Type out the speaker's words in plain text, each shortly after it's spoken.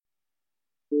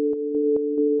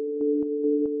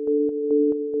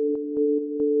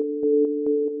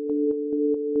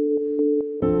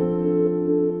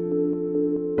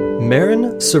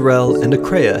Marin, Sorel, and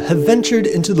Acrea have ventured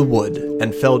into the wood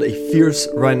and felled a fierce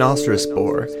rhinoceros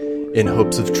boar in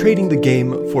hopes of trading the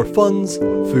game for funds,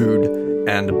 food,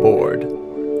 and board.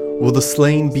 Will the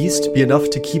slain beast be enough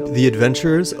to keep the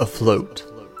adventurers afloat?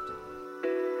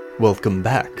 Welcome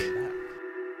back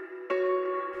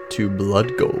to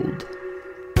Blood Gold.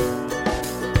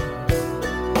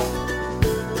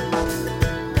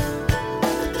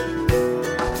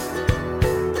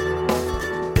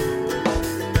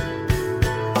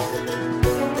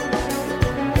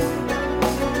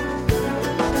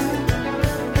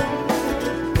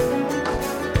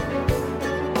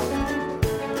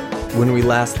 When we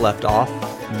last left off,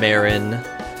 Marin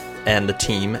and the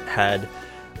team had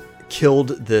killed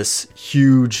this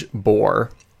huge boar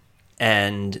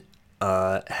and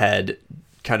had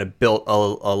kind of built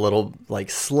a little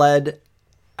like sled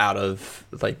out of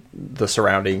like the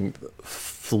surrounding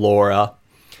flora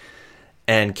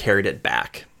and carried it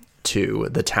back to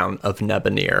the town of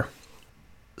Nebanir.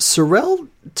 Sorel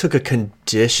took a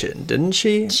condition, didn't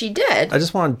she? She did. I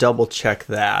just want to double check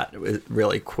that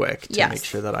really quick to make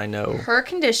sure that I know. Her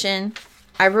condition,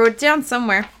 I wrote it down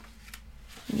somewhere.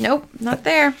 Nope, not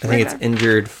there. I think it's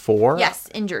injured 4? Yes,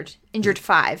 injured. Injured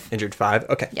 5. Injured 5?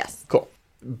 Okay. Yes. Cool.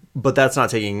 But that's not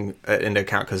taking into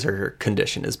account because her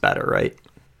condition is better, right?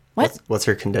 What? What's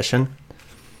her condition?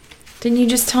 Didn't you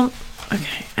just tell me?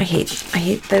 Okay, I hate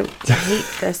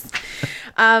this.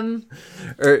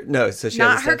 Or no, so she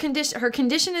not has her condition. Her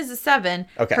condition is a 7.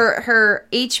 Okay. Her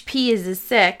HP is a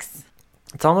 6.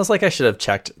 It's almost like I should have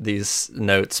checked these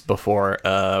notes before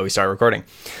we started recording.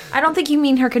 I don't think you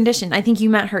mean her condition. I think you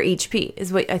meant her HP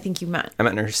is what I think you meant. I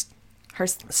meant her Her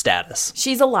status.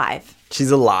 She's alive.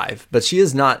 She's alive, but she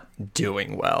is not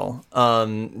doing well.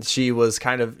 She was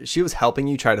helping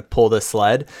you try to pull the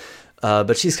sled,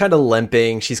 but she's kind of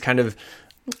limping. She's kind of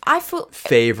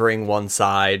favoring one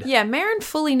side. Yeah, Marin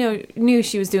fully knew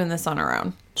she was doing this on her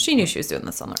own. She knew she was doing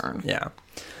this on her own. Yeah.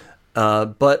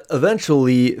 But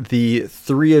eventually, the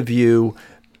three of you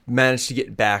managed to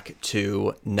get back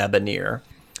to Nebanir,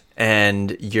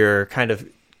 and you're kind of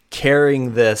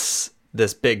carrying this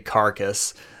big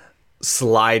carcass,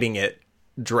 sliding it,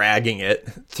 dragging it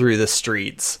through the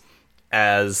streets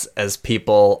as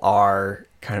people are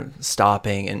kind of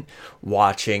stopping and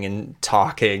watching and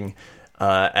talking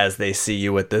as they see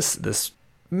you with this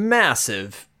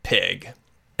massive pig.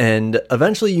 And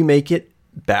eventually you make it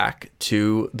back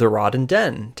to the Rod and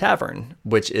Den Tavern,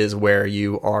 which is where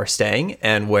you are staying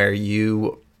and where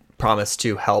you promise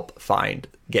to help find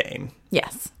game.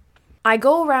 Yes. I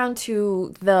go around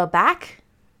to the back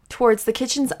towards the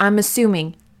kitchens. I'm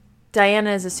assuming,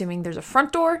 Diana is assuming there's a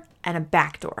front door and a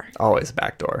back door. Always a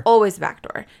back door. Always a back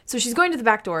door. So she's going to the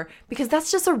back door because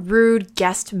that's just a rude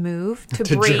guest move to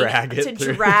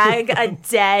drag a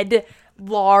dead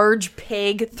large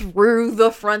pig through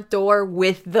the front door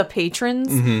with the patrons.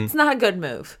 Mm-hmm. It's not a good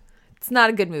move. It's not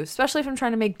a good move, especially if I'm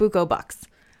trying to make buco bucks.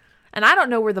 And I don't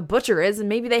know where the butcher is, and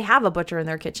maybe they have a butcher in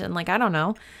their kitchen. Like, I don't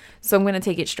know. So I'm going to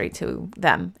take it straight to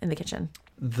them in the kitchen.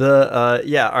 All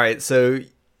right. So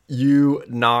you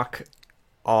knock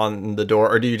on the door,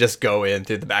 or do you just go in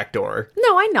through the back door?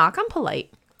 No, I knock. I'm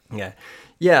polite. Yeah.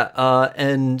 Yeah,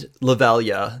 and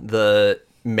Lavelia, the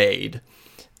maid,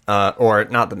 or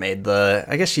not the maid,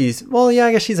 I guess she's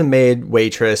a maid,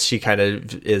 waitress. She kind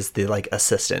of is the, like,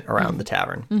 assistant around the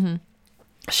tavern. Mm-hmm.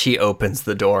 She opens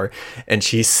the door, and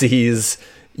she sees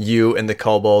you and the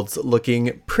kobolds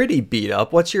looking pretty beat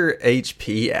up. What's your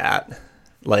HP at?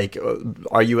 Like,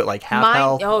 are you at, like, half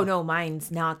health? Oh, no, mine's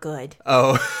not good.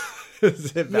 Oh,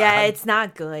 is it bad? Yeah, it's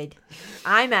not good.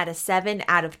 I'm at a 7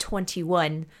 out of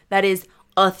 21. That is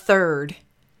a third.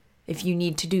 If you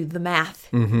need to do the math.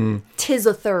 Mm-hmm. 'Tis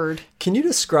a third. Can you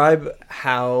describe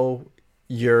how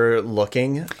you're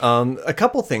looking? A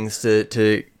couple things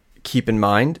to keep in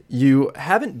mind. You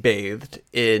haven't bathed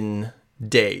in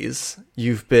days.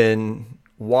 You've been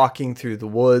walking through the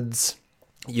woods.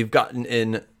 You've gotten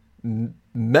in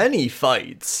many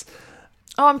fights.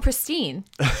 Oh, I'm pristine.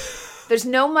 There's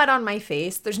no mud on my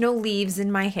face. There's no leaves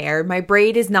in my hair. My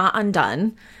braid is not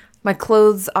undone. My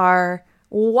clothes are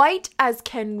white as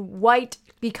can white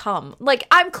become. Like,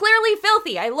 I'm clearly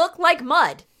filthy. I look like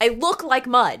mud. I look like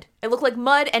mud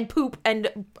and poop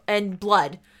and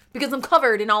blood because I'm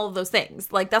covered in all of those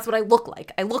things. Like, that's what I look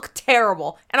like. I look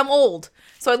terrible and I'm old.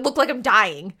 So I look like I'm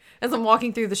dying as I'm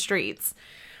walking through the streets.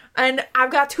 And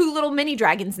I've got 2 little mini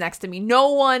dragons next to me.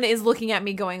 No one is looking at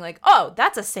me going like, oh,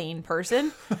 that's a sane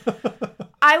person.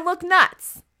 I look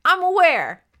nuts. I'm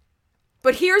aware.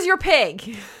 But here's your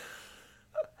pig.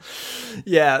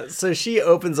 Yeah, so she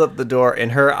opens up the door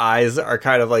and her eyes are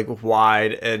kind of like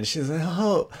wide and she's like,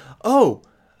 oh,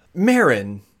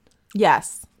 Marin.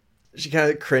 Yes. She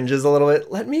kind of cringes a little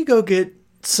bit. Let me go get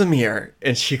Samir.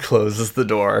 And she closes the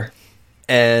door.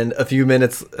 And a few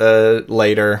minutes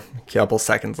later, a couple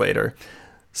seconds later,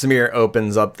 Samir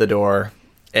opens up the door.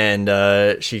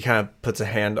 And she kind of puts a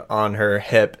hand on her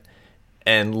hip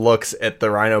and looks at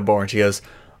the rhino boar. And she goes,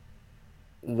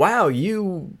 wow,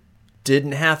 you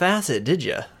didn't half-ass it, did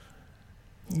you?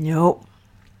 Nope.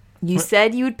 You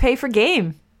said you would pay for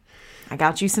game. I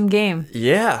got you some game.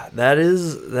 Yeah, that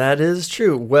is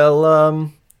true. Well,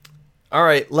 all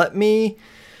right, let me...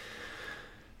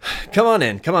 Come on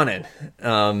in.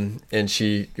 And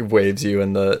she waves you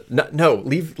in the... No,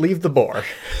 leave the boar.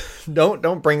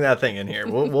 Don't bring that thing in here.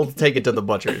 We'll take it to the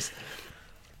butcher's.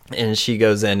 And she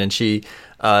goes in and she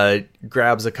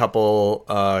grabs a couple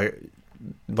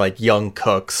young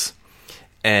cooks,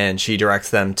 and she directs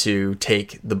them to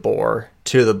take the boar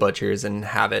to the butcher's and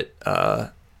have it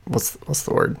what's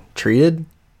the word? Treated?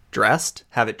 Dressed?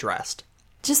 Have it dressed.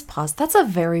 Just pause. That's a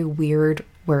very weird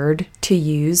word to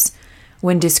use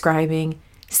when describing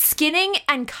skinning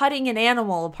and cutting an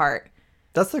animal apart.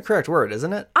 That's the correct word,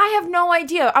 isn't it? I have no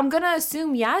idea. I'm going to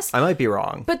assume yes. I might be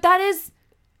wrong. But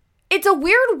it's a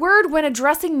weird word when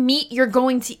addressing meat you're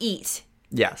going to eat.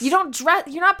 Yes. You're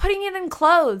not putting it in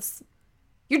clothes.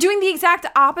 You're doing the exact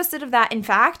opposite of that. In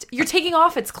fact, you're taking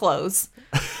off its clothes.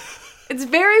 It's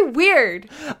very weird.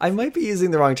 I might be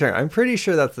using the wrong term. I'm pretty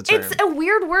sure that's the term. It's a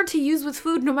weird word to use with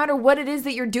food no matter what it is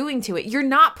that you're doing to it. You're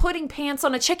not putting pants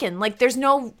on a chicken.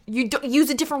 You don't use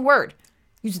a different word.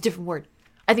 Use a different word.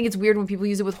 I think it's weird when people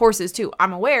use it with horses too.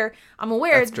 I'm aware.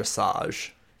 That's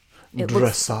dressage.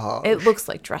 Dressage. It looks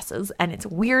like dresses and it's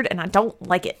weird and I don't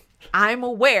like it. I am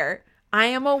aware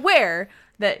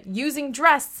that using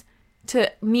dress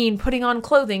to mean putting on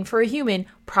clothing for a human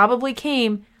probably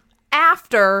came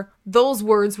after those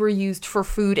words were used for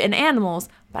food and animals,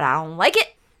 but I don't like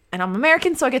it, and I'm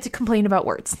American, so I get to complain about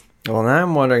words. Well, now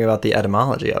I'm wondering about the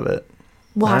etymology of it.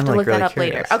 We'll have to look that up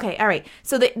later. Okay, all right.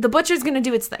 So the butcher's going to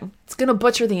do its thing. It's going to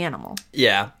butcher the animal.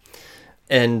 Yeah.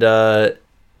 And, I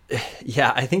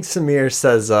think Samir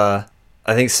says, I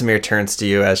think Samir turns to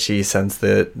you as she sends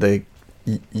the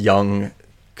young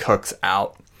cooks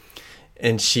out.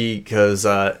 And she goes,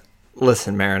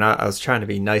 listen, Marin, I was trying to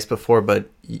be nice before, but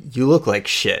you look like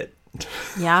shit.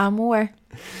 Yeah, I'm aware.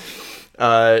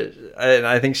 And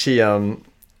I think she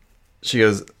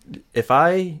goes, if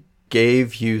I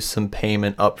gave you some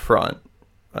payment up front,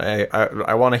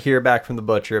 I want to hear back from the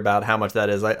butcher about how much that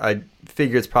is. I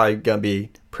figure it's probably going to be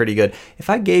pretty good. If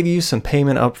I gave you some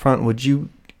payment up front, would you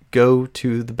go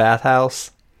to the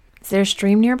bathhouse? Is there a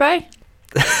stream nearby?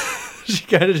 She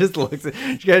kind of just looks at,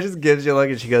 she kind of just gives you a look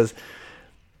and she goes,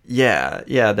 yeah,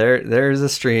 there's a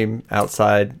stream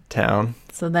outside town.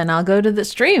 So then I'll go to the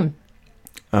stream.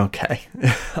 Okay.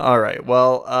 All right.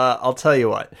 Well, I'll tell you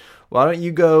what. Why don't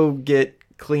you go get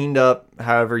cleaned up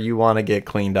however you want to get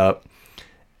cleaned up.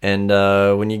 And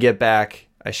when you get back,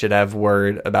 I should have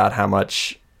word about how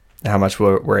much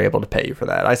we're able to pay you for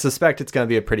that. I suspect it's going to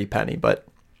be a pretty penny, but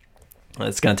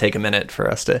it's going to take a minute for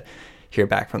us to hear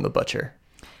back from the butcher.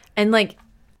 And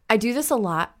I do this a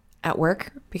lot at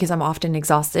work because I'm often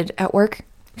exhausted at work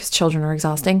because children are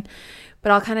exhausting.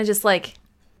 But I'll kind of just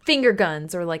finger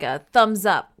guns or a thumbs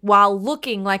up while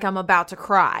looking like I'm about to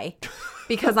cry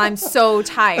because I'm so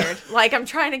tired. I'm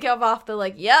trying to give off the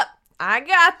yep, I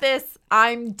got this.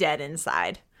 I'm dead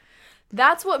inside.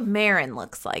 That's what Marin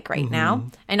looks like right now.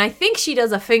 And I think she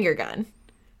does a finger gun,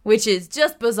 which is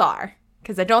just bizarre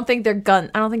because I don't think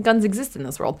guns exist in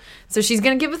this world. So she's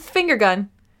going to give us a finger gun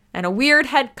and a weird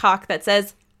head cock that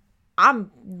says, I'm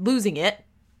losing it.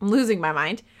 I'm losing my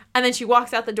mind. And then she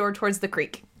walks out the door towards the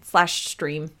creek /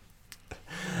 stream.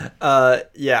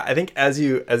 Yeah, I think as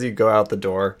you go out the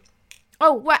door.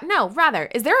 Oh, what? No, rather,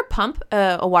 is there a pump,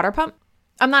 a water pump?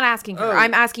 I'm not asking her.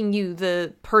 I'm asking you,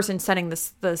 the person setting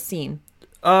the scene.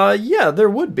 Yeah, there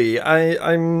would be.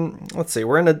 Let's see.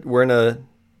 We're in a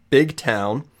big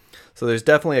town, so there's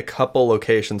definitely a couple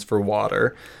locations for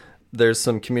water. There's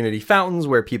some community fountains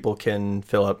where people can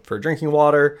fill up for drinking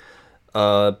water.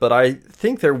 But I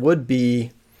think there would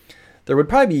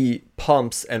probably be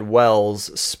pumps and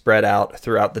wells spread out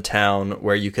throughout the town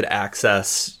where you could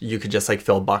just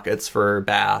fill buckets for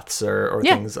baths or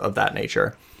things of that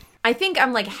nature. I think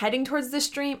I'm heading towards the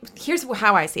stream. Here's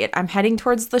how I see it. I'm heading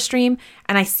towards the stream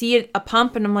and I see a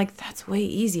pump and I'm like, that's way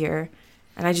easier.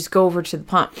 And I just go over to the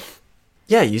pump.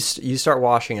 Yeah, you start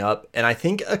washing up, and I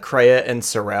think Akreya and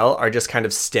Sorel are just kind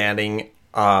of standing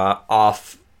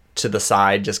off to the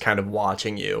side, just kind of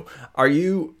watching you.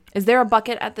 Is there a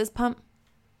bucket at this pump?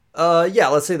 Yeah,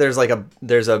 let's say there's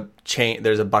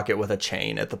a bucket with a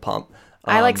chain at the pump.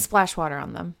 I splash water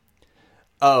on them.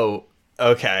 Oh,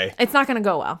 okay. It's not going to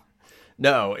go well.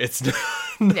 No, it's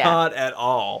not at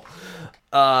all.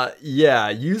 Yeah,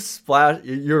 you splash.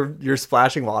 You're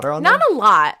splashing water on them? Not a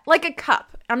lot, like a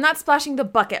cup. I'm not splashing the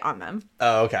bucket on them.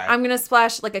 Oh, okay. I'm gonna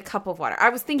splash like a cup of water. I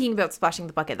was thinking about splashing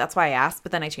the bucket. That's why I asked,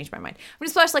 but then I changed my mind. I'm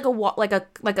gonna splash like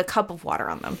a cup of water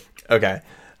on them. Okay.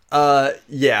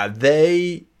 Yeah,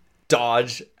 they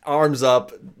dodge, arms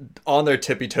up, on their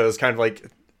tippy toes, kind of like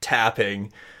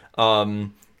tapping,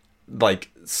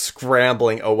 like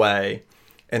scrambling away.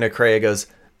 And Akreya goes,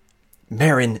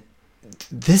 Marin,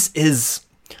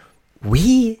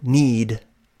 we need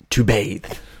to bathe.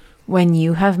 When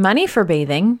you have money for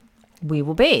bathing, we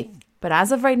will bathe. But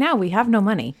as of right now, we have no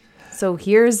money. So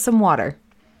here's some water.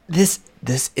 This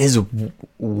is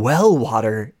well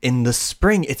water in the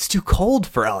spring. It's too cold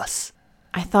for us.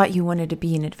 I thought you wanted to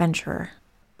be an adventurer.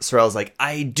 Sorel's like,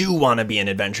 I do want to be an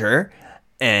adventurer,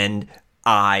 and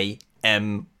I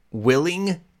am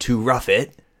willing to rough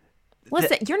it.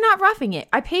 Listen, you're not roughing it.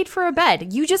 I paid for a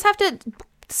bed. You just have to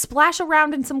splash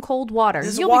around in some cold water.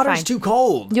 This You'll water's be fine. too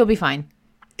cold. You'll be fine.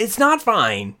 It's not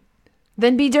fine.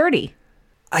 Then be dirty.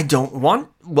 I don't want...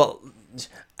 Well,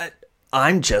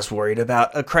 I'm just worried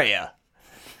about Akreya.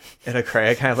 And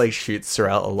Akreya kind of like shoots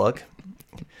Sorel a look.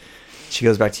 She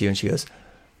goes back to you and she goes,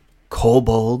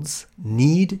 kobolds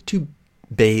need to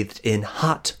bathe in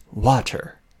hot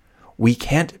water. We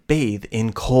can't bathe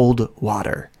in cold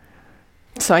water.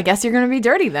 So I guess you're going to be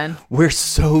dirty then. We're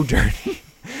so dirty.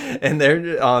 And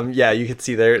they're, yeah, you can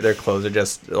see their clothes are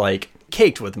just like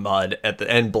caked with mud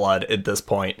and blood at this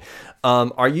point.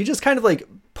 Are you just kind of like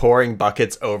pouring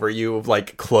buckets over you of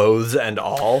like clothes and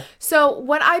all? So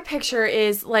what I picture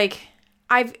is like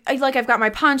I've got my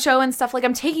poncho and stuff. Like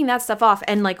I'm taking that stuff off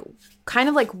and like kind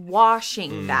of like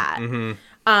washing that. Mm-hmm.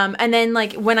 And then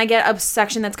like when I get a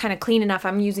section that's kind of clean enough,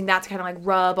 I'm using that to kind of like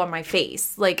rub on my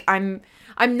face. Like I'm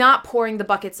not pouring the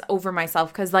buckets over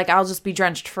myself because like I'll just be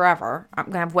drenched forever. I'm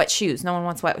gonna have wet shoes. No one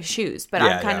wants wet shoes, but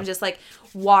I'm kind of just like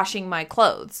washing my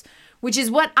clothes, which is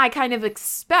what I kind of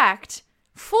expect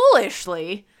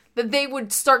foolishly that they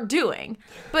would start doing.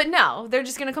 But no, they're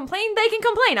just gonna complain. They can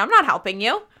complain. I'm not helping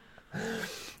you.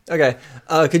 Okay.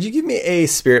 Could you give me a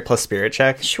spirit plus spirit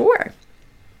check? Sure.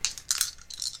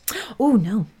 Oh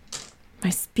no, my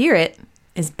spirit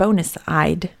is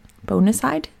bonus-eyed.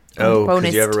 Bonus-eyed? Oh,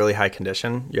 because you have a really high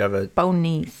condition? You have a...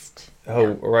 Bonist.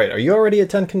 Oh, right. Are you already at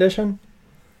 10 condition?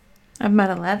 I'm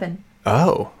at 11.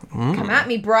 Oh. Come at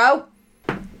me, bro.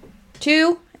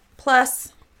 2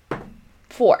 plus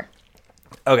 4.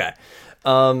 Okay.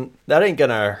 That ain't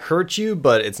gonna hurt you,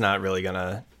 but it's not really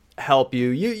gonna help you.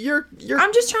 You're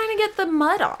I'm just trying to get the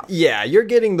mud off. Yeah, you're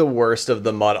getting the worst of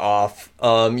the mud off.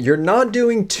 You're not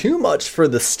doing too much for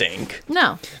the stink.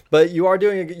 No. But you're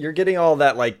getting all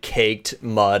that like caked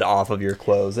mud off of your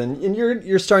clothes, and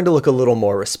you're starting to look a little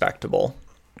more respectable.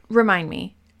 Remind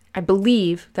me. I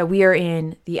believe that we are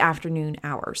in the afternoon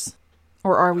hours.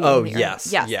 Or are we in the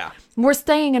yes. Yes. Yeah. We're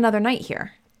staying another night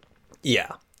here.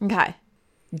 Yeah. Okay.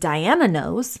 Diana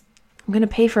knows I'm going to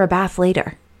pay for a bath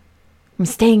later. I'm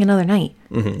staying another night.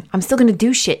 Mm-hmm. I'm still going to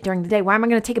do shit during the day. Why am I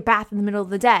going to take a bath in the middle of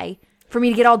the day for me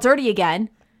to get all dirty again?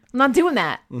 I'm not doing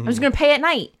that. Mm-hmm. I'm just going to pay at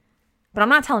night. But I'm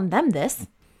not telling them this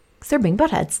because they're being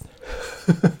buttheads.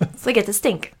 So they get to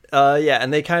stink. Yeah,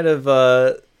 and they kind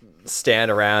of stand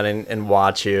around and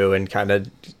watch you and kind of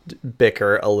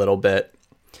bicker a little bit.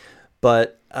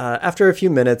 But after a few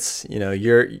minutes,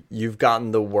 you've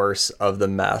gotten the worst of the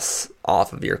mess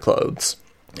off of your clothes.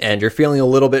 And you're feeling a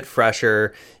little bit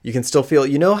fresher. You can still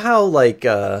feel, how like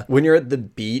when you're at the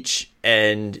beach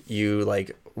and you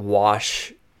like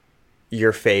wash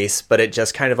your face, but it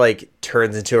just kind of like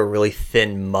turns into a really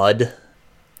thin mud?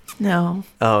 No.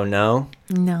 Oh, no?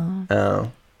 No.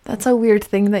 Oh. That's a weird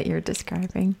thing that you're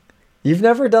describing. You've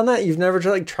never done that? You've never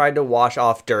like tried to wash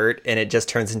off dirt and it just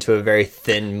turns into a very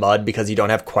thin mud because you don't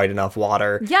have quite enough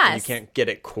water? Yes. You can't get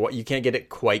it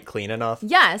quite clean enough?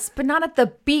 Yes, but not at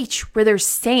the beach where there's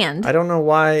sand. I don't know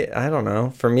why. I don't know.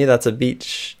 For me, that's a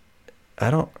beach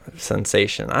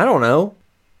sensation. I don't know.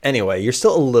 Anyway, you're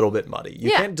still a little bit muddy. You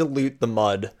can't dilute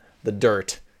the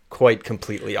dirt, quite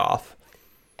completely off.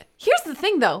 Here's the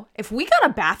thing, though. If we got a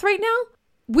bath right now,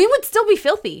 we would still be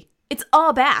filthy. It's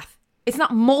a bath. It's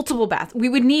not multiple baths. We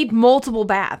would need multiple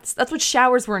baths. That's what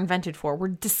showers were invented for. We're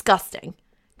disgusting.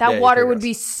 That water would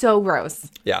be so gross.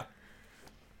 Yeah.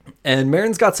 And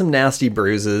Marin's got some nasty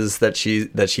bruises that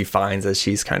she finds as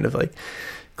she's kind of like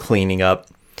cleaning up.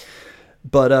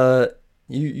 But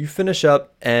you finish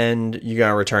up and you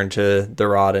gotta return to the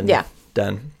Rod and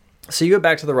Den. So you go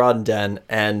back to the Rod and Den,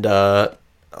 and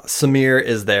Samir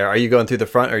is there. Are you going through the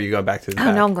front or are you going back through the back?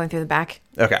 Oh, no, I'm going through the back.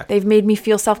 Okay. They've made me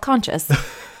feel self-conscious.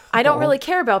 I don't really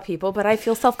care about people, but I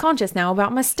feel self-conscious now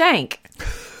about my stank.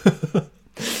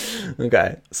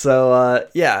 Okay. So,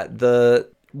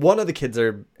 one of the kids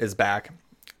is back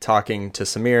talking to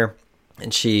Samir,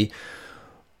 and she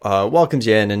welcomes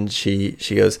you in, and she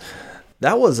goes,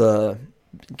 that was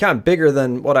kind of bigger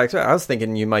than what I expected. I was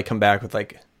thinking you might come back with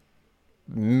like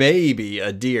maybe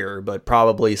a deer, but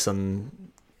probably some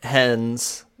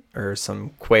hens or some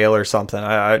quail or something.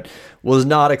 I was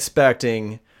not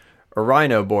expecting a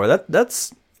rhino boar.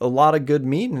 That's a lot of good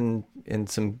meat and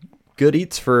some good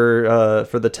eats for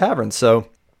the tavern. So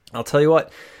I'll tell you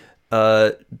what,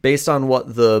 based on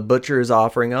what the butcher is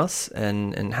offering us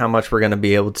and how much we're going to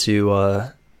be able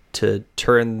to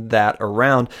turn that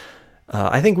around,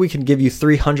 I think we can give you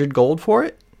 300 gold for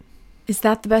it. Is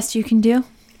that the best you can do?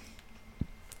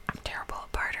 I'm terrible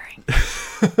at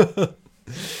bartering.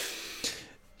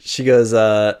 She goes,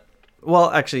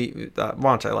 well, actually, why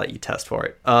don't I let you test for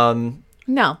it?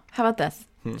 No, how about this?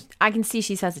 I can see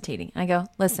she's hesitating. I go,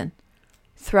 listen,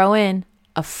 throw in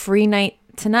a free night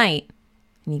tonight,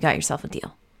 and you got yourself a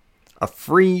deal. A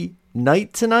free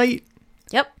night tonight?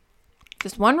 Yep.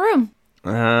 Just one room.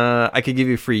 I could give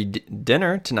you free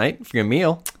dinner tonight for your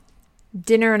meal.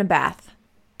 Dinner and a bath.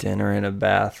 Dinner and a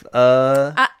bath.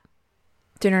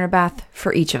 Dinner and a bath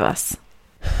for each of us.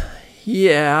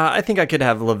 Yeah, I think I could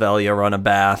have Lavelia run a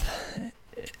bath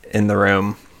in the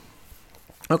room.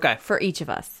 Okay. For each of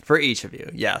us. For each of you,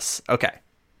 yes. Okay.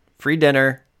 Free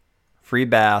dinner, free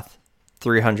bath,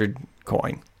 300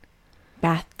 coin.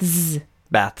 Baths.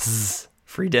 Baths.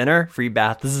 Free dinner, free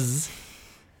baths.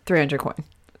 300 coin.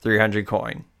 300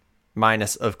 coin.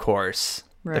 Minus, of course,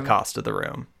 the cost of the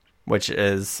room, which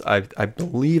is, I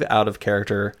believe, out of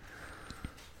character.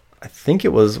 I think it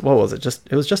was, what was it?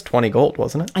 It was just 20 gold,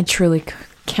 wasn't it? I truly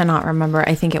cannot remember.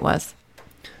 I think it was.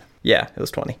 Yeah, it was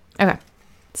 20. Okay.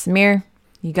 Samir,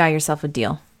 you got yourself a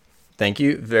deal. Thank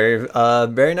you. Very,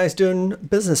 very nice doing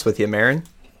business with you, Marin.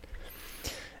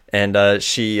 And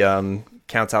she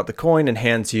counts out the coin and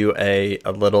hands you a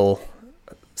little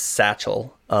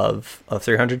satchel of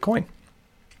 300 coin.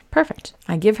 Perfect.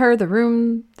 I give her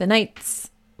the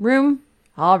night's room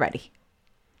already.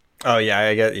 Oh, yeah,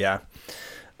 I get, yeah.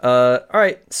 All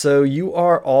right, so you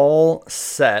are all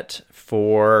set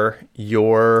for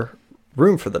your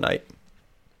room for the night.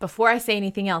 Before I say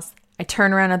anything else, I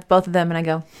turn around at both of them and I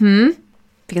go,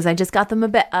 because I just got them a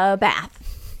bath.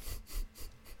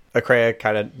 Akreya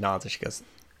kind of nods and she goes,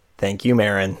 thank you,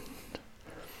 Marin.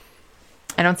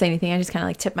 I don't say anything. I just kind of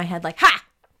like tip my head like, ha!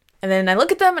 And then I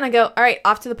look at them and I go, all right,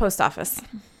 off to the post office.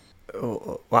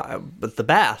 But the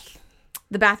bath.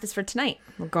 The bath is for tonight.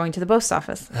 We're going to the post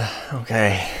office.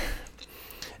 Okay.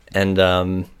 And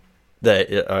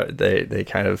they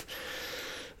kind of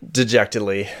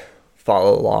dejectedly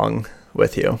follow along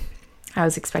with you. I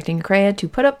was expecting Kreia to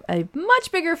put up a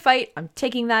much bigger fight. I'm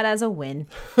taking that as a win.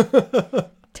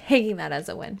 Taking that as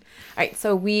a win. All right,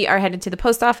 so we are headed to the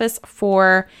post office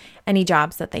for any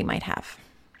jobs that they might have.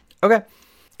 Okay.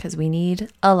 Because we need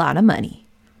a lot of money.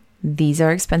 These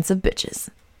are expensive bitches.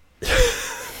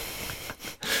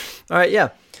 All right, yeah.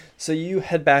 So you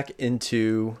head back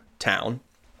into town,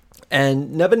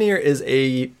 and Nebanir is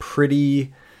a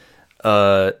pretty,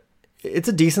 it's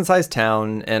a decent sized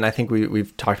town, and I think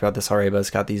we've talked about this already, but it's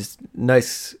got these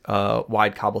nice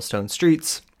wide cobblestone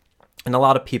streets, and a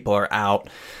lot of people are out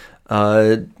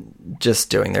just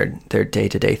doing their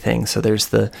day-to-day thing. So there's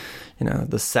the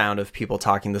sound of people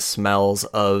talking, the smells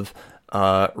of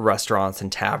restaurants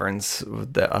and taverns,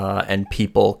 and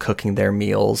people cooking their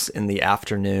meals in the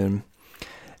afternoon.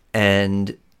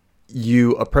 And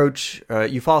you approach,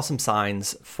 you follow some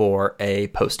signs for a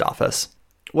post office.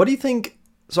 What do you think?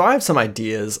 So I have some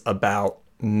ideas about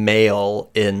mail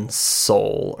in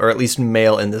Seoul, or at least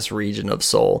mail in this region of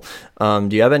Seoul. Do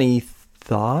you have any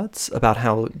thoughts about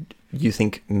how you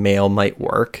think mail might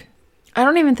work? I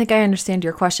don't even think I understand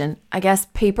your question. I guess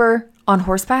paper on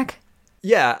horseback?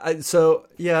 Yeah, I guess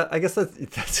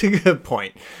that's a good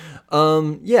point.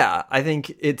 I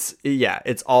think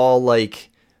it's all like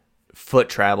foot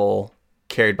travel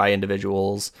carried by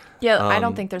individuals. Yeah, I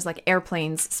don't think there's like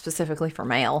airplanes specifically for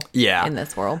mail in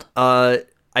this world. I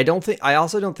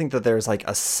also don't think that there's like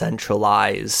a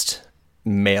centralized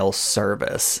mail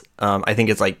service. I think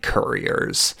it's like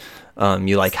couriers.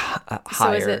 You like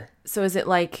hire. So is it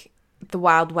like the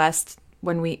Wild West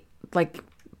when we like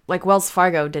Wells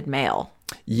Fargo did mail?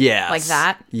 Yes. Like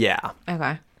that? Yeah.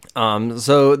 Okay.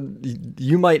 So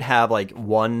you might have like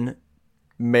one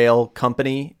mail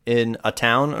company in a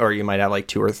town, or you might have like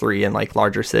two or three in like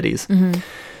larger cities. Mm-hmm.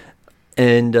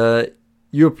 And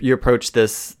you approach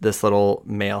this little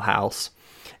mail house,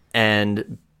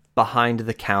 and behind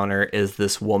the counter is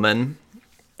this woman,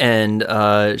 and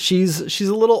she's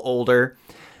a little older,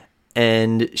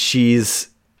 and she's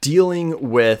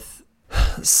dealing with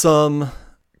some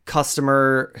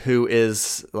customer who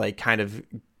is like kind of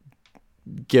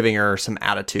giving her some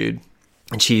attitude.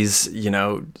 And she's,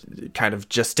 kind of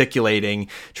gesticulating,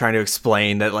 trying to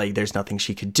explain that, like, there's nothing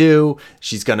she could do.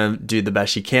 She's going to do the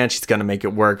best she can. She's going to make it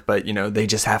work. But, everybody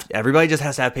just has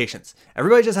to have patience.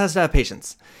 Everybody just has to have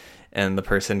patience. And the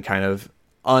person kind of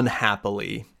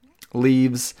unhappily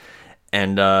leaves.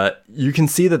 And you can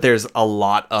see that there's a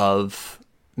lot of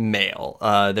mail.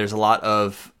 There's a lot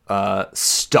of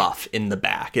stuff in the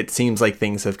back. It seems like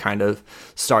things have kind of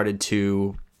started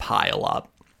to pile up.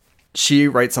 She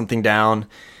writes something down,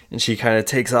 and she kind of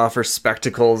takes off her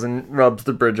spectacles and rubs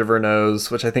the bridge of her nose,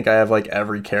 which I think I have like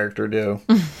every character do.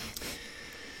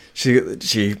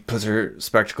 She puts her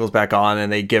spectacles back on, and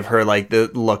they give her like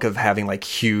the look of having like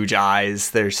huge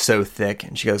eyes. They're so thick.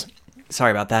 And she goes,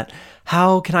 "Sorry about that.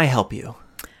 How can I help you?"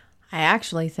 I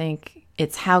actually think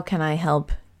it's how can I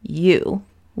help you?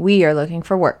 We are looking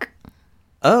for work.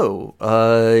 Oh,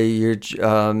 you're,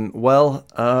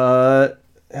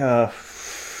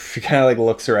 she kind of like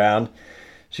looks around.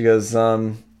 She goes,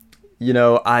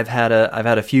 I've had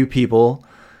a few people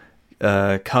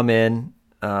come in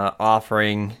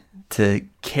offering to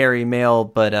carry mail,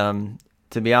 but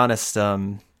to be honest, she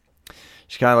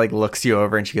kind of like looks you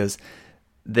over and she goes,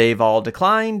 they've all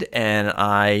declined, and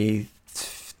I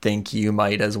think you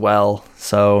might as well.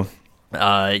 So,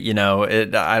 I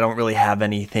don't really have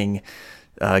anything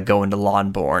going to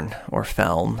Lawnborn or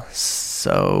Felm,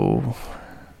 so...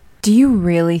 Do you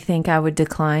really think I would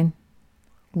decline?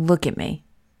 Look at me.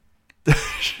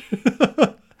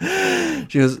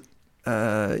 She goes,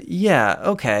 yeah,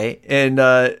 okay. And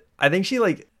I think she,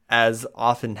 like, as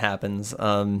often happens,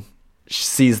 she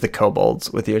sees the kobolds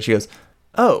with you, and she goes,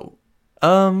 oh,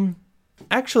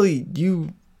 actually,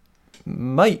 you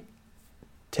might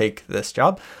take this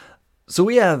job. So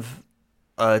we have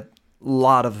a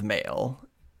lot of mail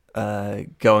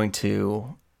going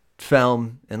to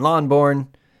Felm and Lawnborn.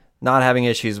 Not having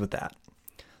issues with that.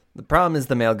 The problem is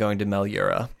the mail going to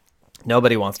Melura.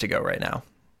 Nobody wants to go right now.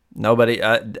 Nobody,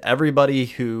 everybody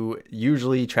who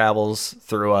usually travels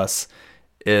through us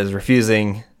is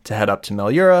refusing to head up to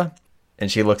Melura.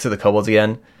 And she looks at the kobolds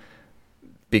again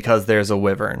because there's a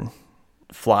wyvern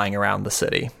flying around the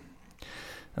city.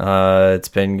 It's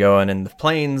been going in the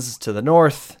plains to the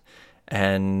north,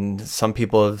 and some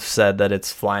people have said that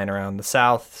it's flying around the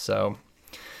south, so...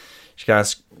 She kind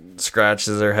of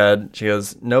scratches her head. She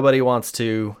goes, nobody wants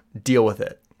to deal with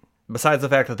it. Besides the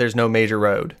fact that there's no major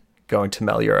road going to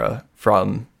Melura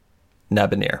from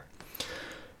Nebonir.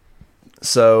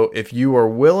 So if you are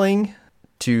willing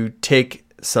to take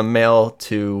some mail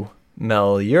to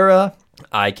Melura,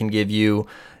 I can give you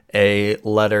a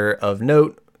letter of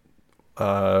note,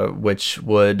 which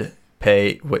would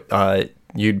pay,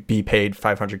 you'd be paid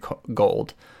 500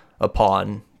 gold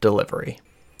upon delivery.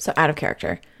 So out of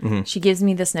character. Mm-hmm. She gives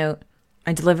me this note.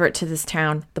 I deliver it to this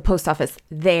town. The post office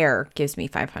there gives me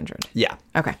 500. Yeah.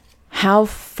 Okay. How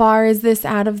far is this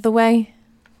out of the way?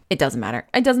 It doesn't matter.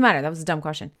 It doesn't matter. That was a dumb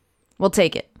question. We'll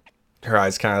take it. Her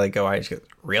eyes kind of like go wide. She goes,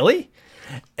 really?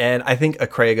 And I think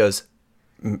Akreya goes,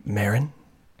 Marin?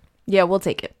 Yeah, we'll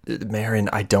take it. Marin,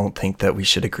 I don't think that we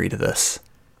should agree to this.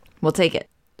 We'll take it.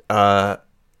 Oh,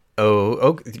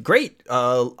 great.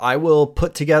 I will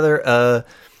put together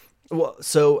well,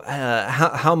 so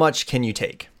how much can you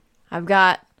take? I've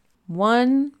got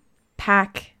one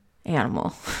pack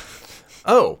animal.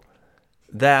 Oh,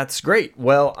 that's great.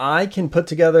 Well, I can put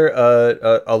together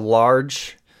a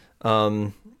large,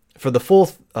 for the full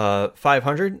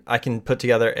 500, I can put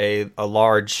together a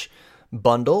large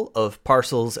bundle of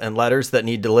parcels and letters that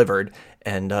need delivered,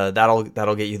 and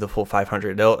that'll get you the full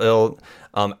 500. It'll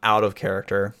out of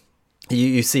character.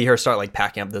 You see her start like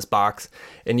packing up this box,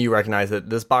 and you recognize that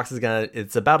this box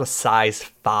it's about a size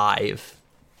 5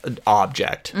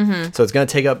 object. Mm-hmm. So it's gonna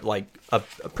take up like a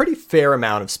pretty fair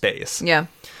amount of space. Yeah.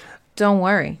 Don't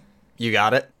worry. You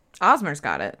got it? Osmer's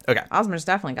got it. Okay. Osmer's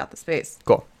definitely got the space.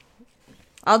 Cool.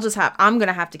 I'm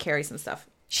gonna have to carry some stuff.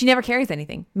 She never carries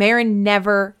anything. Marin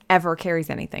never, ever carries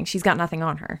anything. She's got nothing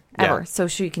on her, ever. Yeah. So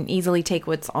she can easily take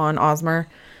what's on Osmer.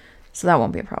 So that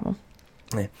won't be a problem.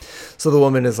 Yeah. So the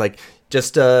woman is like,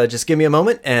 just give me a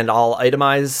moment and I'll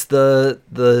itemize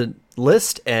the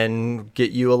list and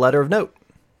get you a letter of note.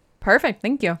 Perfect.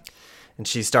 Thank you. And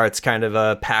she starts kind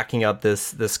of packing up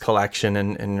this collection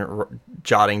and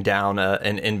jotting down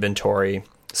an inventory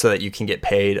so that you can get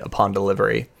paid upon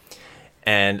delivery.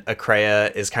 and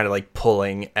Akreya is kind of like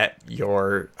pulling at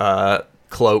your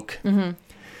cloak.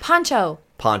 Poncho.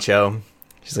 Poncho.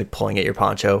 She's like pulling at your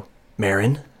poncho.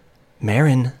 Marin.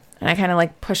 And I kind of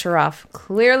like push her off.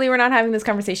 Clearly we're not having this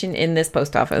conversation in this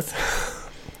post office.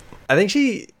 I think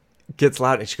she gets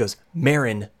loud and she goes,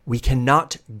 Marin, we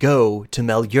cannot go to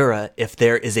Melura if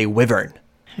there is a wyvern.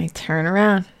 I turn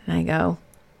around and I go,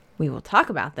 we will talk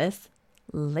about this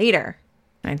later.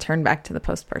 And I turn back to the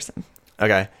post person.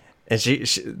 Okay. And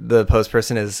the post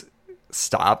person is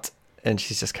stopped and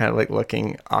she's just kind of like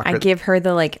looking awkward. I give her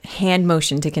the like hand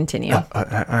motion to continue. All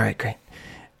right, great.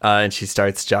 And she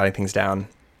starts jotting things down.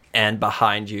 And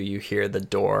behind you, you hear the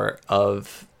door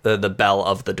of the bell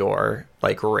of the door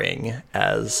like ring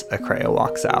as Akreya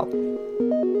walks out.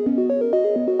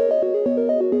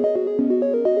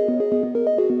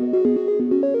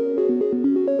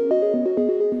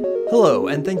 Hello,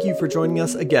 and thank you for joining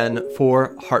us again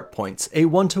for Heart Points, a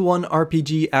one-to-one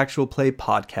RPG actual play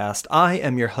podcast. I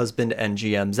am your husband and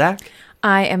GM, Zach.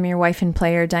 I am your wife and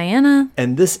player, Diana.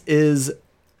 And this is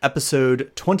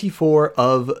episode 24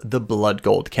 of the Blood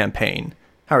Gold campaign.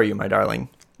 How are you, my darling?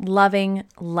 Loving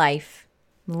life.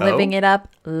 Living it up,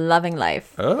 loving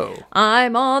life. Oh.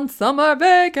 I'm on summer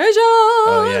vacation.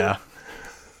 Oh, yeah.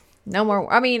 No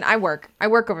more. I mean, I work. I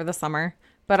work over the summer,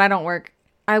 but I don't work.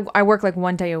 I work like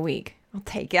 1 day a week. I'll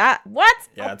take that. What?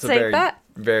 Yeah, I'll it's a take that.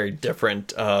 very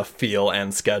different feel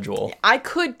and schedule. I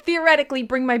could theoretically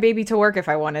bring my baby to work if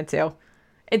I wanted to.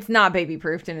 It's not baby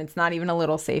proofed and it's not even a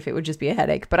little safe. It would just be a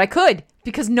headache. But I could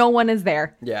because no one is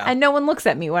there. Yeah. And no one looks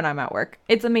at me when I'm at work.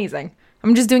 It's amazing.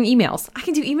 I'm just doing emails. I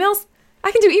can do emails.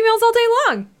 I can do emails all day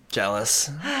long. Jealous.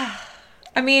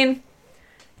 I mean,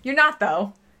 you're not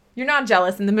though. You're not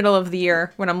jealous in the middle of the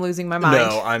year when I'm losing my mind.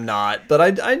 No, I'm not.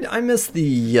 But I miss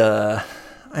the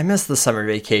summer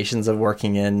vacations of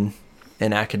working in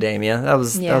academia. That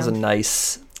was a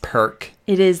nice perk.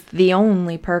 It is the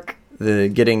only perk. The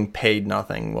getting paid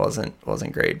nothing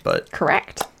wasn't great, but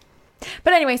correct.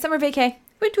 But anyway, summer vacay.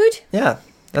 Woot woot. Yeah,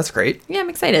 that's great. Yeah, I'm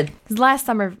excited. 'Cause last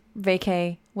summer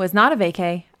vacay was not a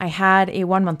vacay. I had a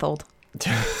 1-month-old.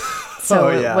 So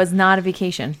it was not a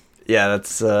vacation. Yeah,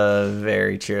 that's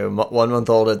very true. 1 month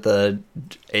old at the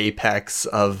apex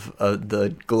of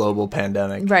the global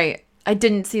pandemic. Right. I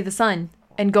didn't see the sun.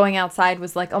 And going outside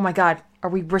was like, oh my God, are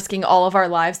we risking all of our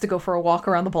lives to go for a walk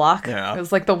around the block? Yeah. It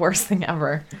was like the worst thing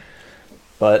ever.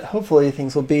 But hopefully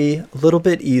things will be a little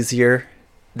bit easier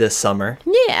this summer.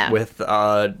 Yeah. With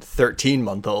a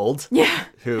 13-month-old. Yeah.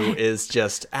 Who is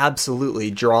just absolutely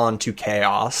drawn to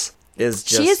chaos.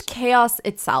 She is chaos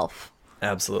itself.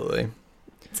 Absolutely.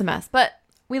 It's a mess, but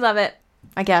we love it,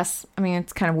 I guess. I mean,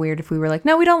 it's kind of weird if we were like,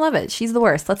 no, we don't love it. She's the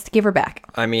worst. Let's give her back.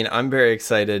 I mean, I'm very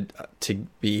excited to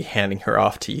be handing her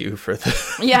off to you for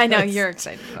this. Yeah, I know. You're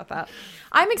excited about that.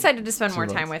 I'm excited to spend more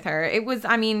time with her. It was,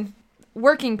 I mean,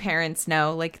 working parents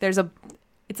know, like,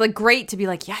 it's like great to be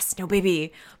like, yes, no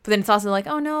baby. But then it's also like,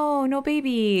 oh no, no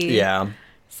baby. Yeah.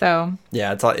 So.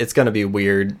 Yeah, it's going to be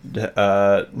weird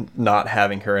not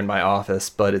having her in my office,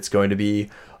 but it's going to be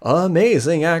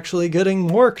amazing actually getting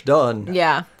work done.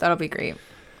 Yeah, that'll be great.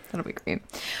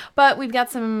 But we've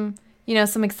got some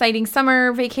exciting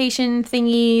summer vacation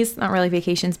thingies, not really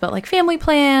vacations, but like family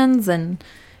plans, and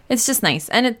it's just nice.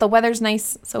 And the weather's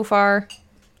nice so far.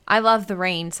 I love the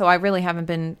rain, so I really haven't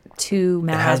been too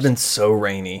mad. It has been so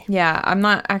rainy. Yeah, I'm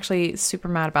not actually super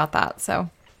mad about that. So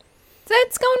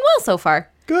it's going well so far.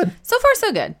 Good. So far,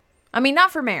 so good. I mean,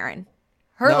 not for Marin.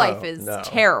 Her life is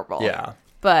terrible. Yeah.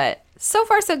 But so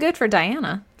far, so good for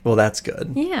Diana. Well, that's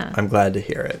good. Yeah. I'm glad to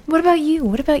hear it. What about you?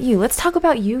 Let's talk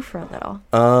about you for a little.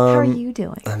 How are you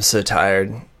doing? I'm so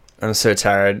tired.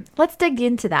 Let's dig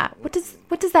into that. What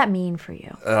does that mean for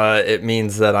you? It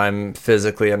means that I'm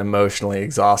physically and emotionally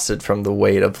exhausted from the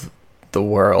weight of the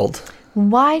world.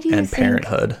 Why do you think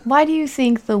parenthood? Why do you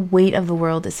think the weight of the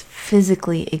world is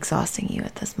physically exhausting you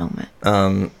at this moment?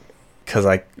 Because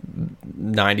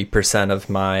 90% of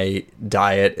my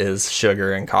diet is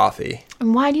sugar and coffee.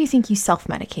 And why do you think you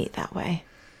self-medicate that way?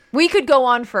 We could go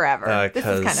on forever. This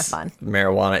is kind of fun.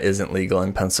 Marijuana isn't legal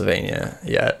in Pennsylvania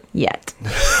yet.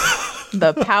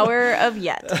 The power of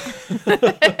yet.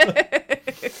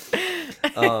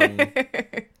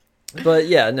 But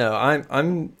yeah, no,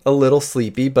 I'm a little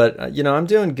sleepy, but I'm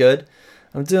doing good.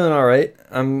 I'm doing all right.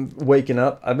 I'm waking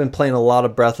up. I've been playing a lot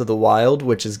of Breath of the Wild,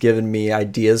 which has given me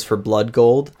ideas for Blood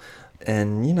Gold,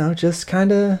 and just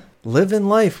kind of living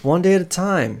life one day at a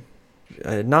time.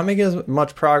 Not making as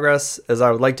much progress as I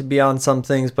would like to be on some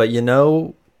things, but you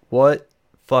know what?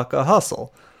 Fuck a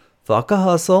hustle.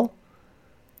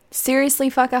 Seriously,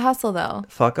 fuck a hustle, though.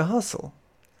 Fuck a hustle.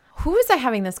 Who was I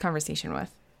having this conversation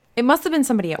with? It must have been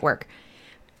somebody at work.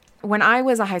 when I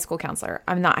was a high school counselor,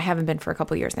 I haven't been for a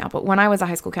couple of years now, but when I was a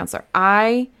high school counselor,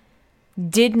 I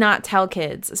did not tell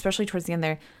kids, especially towards the end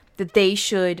there, that they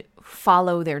should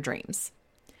follow their dreams.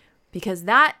 Because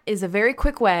that is a very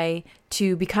quick way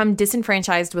to become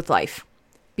disenfranchised with life.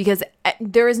 Because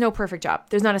there is no perfect job.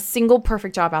 There's not a single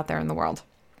perfect job out there in the world.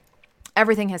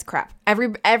 Everything has crap.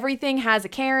 Everything has a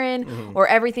Karen, or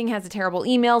everything has a terrible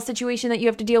email situation that you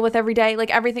have to deal with every day. Like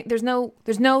everything, there's no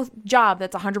job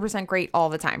that's 100% great all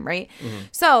the time, right?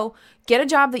 So get a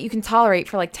job that you can tolerate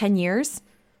for like 10 years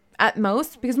at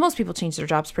most, because most people change their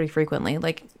jobs pretty frequently,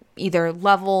 like either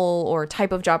level or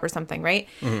type of job or something, right?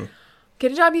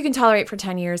 Get a job you can tolerate for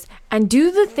 10 years and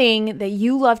do the thing that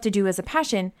you love to do as a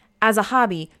passion, as a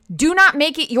hobby. Do not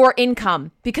make it your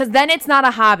income, because then it's not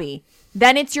a hobby.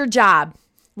 Then it's your job.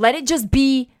 Let it just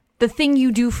be the thing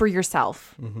you do for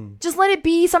yourself. Just let it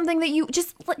be something that you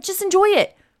just enjoy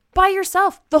it by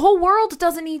yourself. The whole world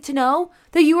doesn't need to know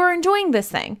that you are enjoying this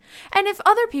thing. And if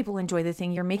other people enjoy the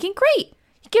thing you're making, great.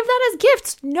 Give that as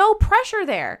gifts. No pressure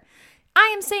there.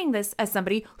 I am saying this as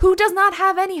somebody who does not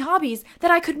have any hobbies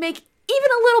that I could make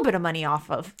even a little bit of money off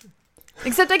of.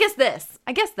 Except I guess this.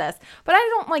 But I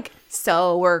don't like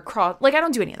sew or cross. Like I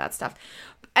don't do any of that stuff.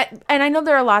 And I know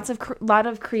there are lot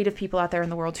of creative people out there in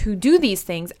the world who do these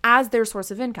things as their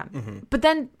source of income. But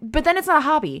then it's not a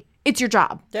hobby. It's your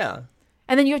job. Yeah.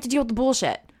 And then you have to deal with the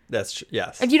bullshit. That's true.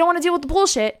 Yes. If you don't want to deal with the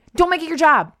bullshit, don't make it your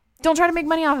job. Don't try to make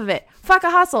money off of it. Fuck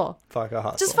a hustle.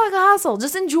 Just fuck a hustle.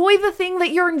 Just enjoy the thing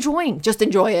that you're enjoying. Just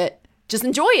enjoy it.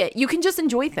 You can just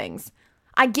enjoy things.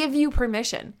 I give you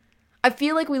permission. I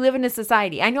feel like we live in a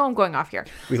society. I know I'm going off here.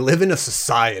 We live in a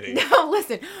society. No,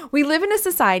 listen. We live in a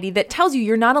society that tells you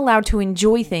you're not allowed to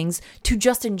enjoy things, to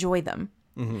just enjoy them.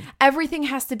 Everything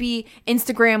has to be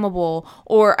Instagrammable,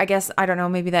 or I guess, I don't know,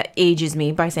 maybe that ages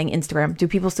me by saying Instagram. Do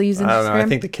people still use Instagram? I don't know. I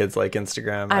think the kids like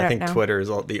Instagram. I think know. Twitter is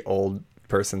the old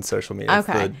person social media.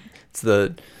 Okay. It's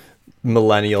the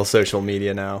millennial social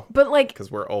media now. But like, because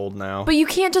we're old now. But you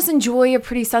can't just enjoy a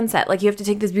pretty sunset. Like you have to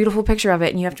take this beautiful picture of it,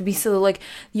 and you have to be so like,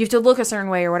 you have to look a certain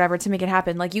way or whatever to make it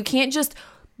happen. Like you can't just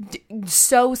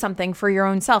sew something for your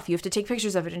own self. You have to take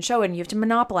pictures of it and show it, and you have to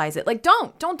monopolize it. Like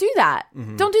don't do that.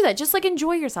 Don't do that. Just like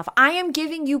enjoy yourself. I am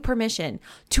giving you permission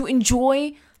to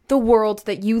enjoy the world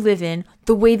that you live in,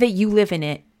 the way that you live in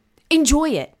it. Enjoy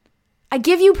it. I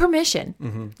give you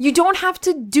permission. You don't have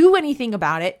to do anything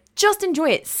about it. Just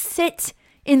enjoy it. Sit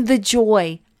in the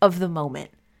joy of the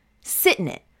moment. Sit in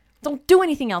it. Don't do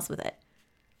anything else with it.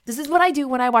 This is what I do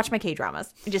when I watch my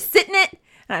K-dramas. I just sit in it,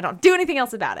 and I don't do anything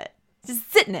else about it.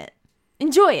 Just sit in it.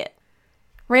 Enjoy it.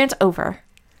 Rant over.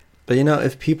 But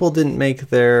if people didn't make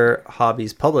their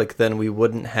hobbies public, then we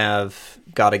wouldn't have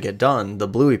Gotta Get Done, the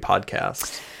Bluey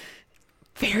podcast.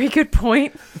 Very good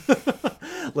point.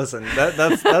 Listen,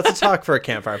 that's a talk for a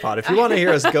campfire pod. If you want to hear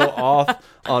us go off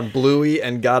on Bluey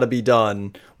and Gotta Be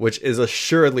Done, which is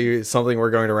assuredly something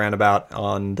we're going to rant about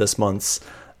on this month's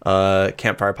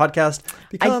campfire podcast,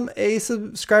 become a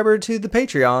subscriber to the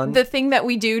Patreon. The thing that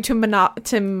we do to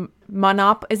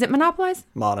is it monopolize?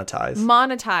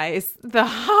 Monetize the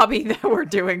hobby that we're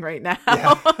doing right now.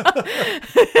 Yeah.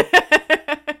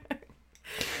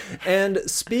 And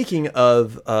speaking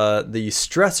of the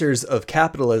stressors of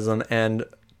capitalism and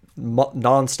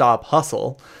nonstop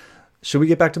hustle, should we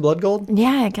get back to Blood Gold?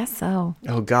 Yeah, I guess so.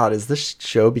 Oh God, is this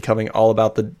show becoming all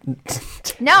about the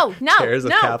tears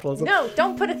of capitalism? No,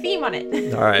 don't put a theme on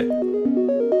it. All right.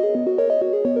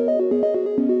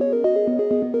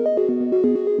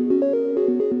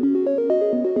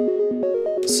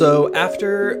 So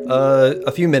after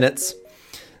a few minutes,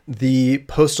 the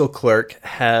postal clerk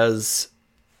has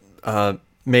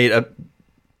made a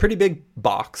pretty big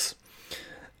box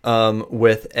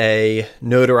with a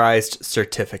notarized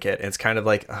certificate. It's kind of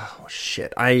like, oh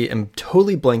shit, I am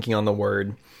totally blanking on the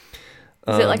word.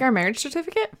 Is it like our marriage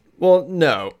certificate? Well,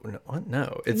 no.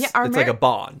 It's like a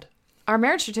bond. Our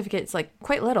marriage certificate is like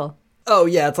quite little. Oh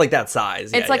yeah, it's like that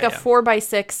size. It's like a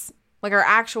 4x6, like our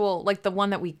actual, like the one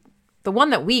that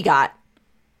we got.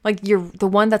 Like the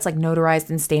one that's like notarized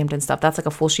and stamped and stuff. That's like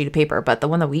a full sheet of paper. But the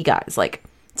one that we got is like,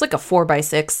 it's like a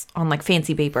 4x6 on like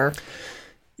fancy paper.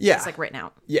 Yeah. It's like written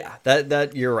out. Yeah,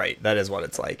 that you're right. That is what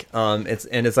it's like.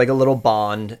 It's like a little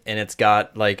bond, and it's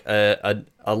got like a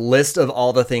list of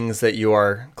all the things that you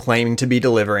are claiming to be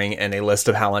delivering, and a list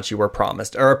of how much you were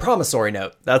promised, or a promissory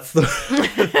note. That's the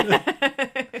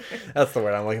that's the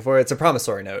word I'm looking for. It's a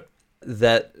promissory note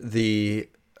that the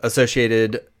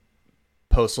Associated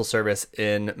Postal Service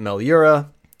in Meliura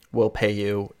will pay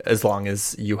you as long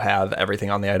as you have everything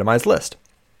on the itemized list.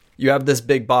 You have this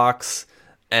big box,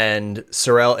 and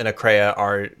Sorel and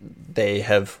Akreya they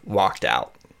have walked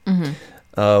out.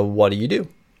 Mm-hmm. What do you do?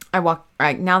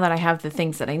 now that I have the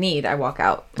things that I need, I walk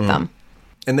out with them.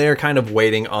 And they are kind of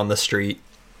waiting on the street.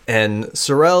 And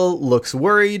Sorel looks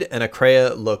worried and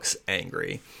Akreya looks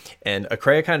angry. And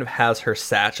Akreya kind of has her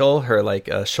satchel, her like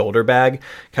shoulder bag,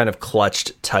 kind of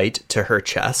clutched tight to her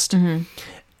chest.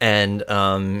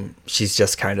 And she's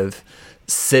just kind of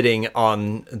sitting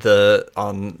on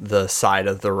the side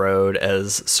of the road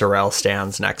as Sorel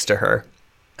stands next to her.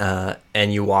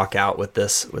 And you walk out with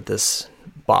this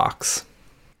box.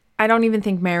 I don't even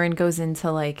think Marin goes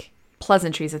into like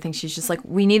pleasantries. I think she's just like,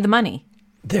 we need the money.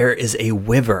 There is a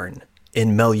wyvern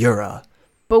in Melura.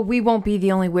 But we won't be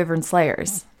the only wyvern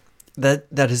slayers. That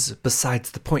is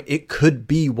besides the point. It could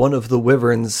be one of the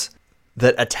wyverns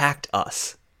that attacked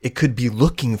us. It could be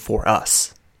looking for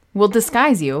us. We'll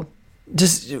disguise you.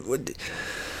 Just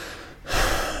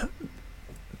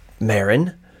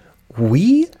Marin,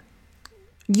 you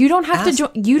don't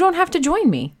have to join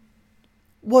me.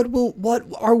 What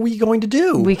are we going to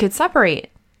do? We could separate.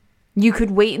 You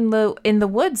could wait in the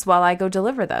woods while I go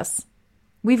deliver this.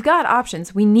 We've got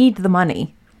options. We need the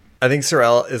money. I think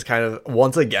Sorel is kind of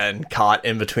once again caught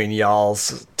in between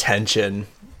y'all's tension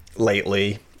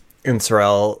lately. And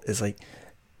Sorel is like,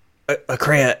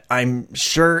 Akreya, I'm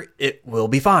sure it will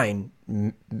be fine.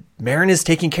 Marin is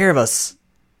taking care of us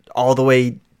all the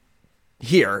way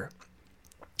here.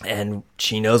 And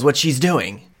she knows what she's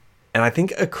doing. And I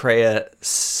think Akreya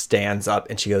stands up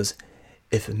and she goes,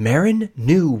 if Marin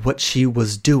knew what she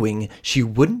was doing, she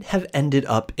wouldn't have ended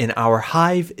up in our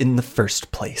hive in the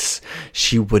first place.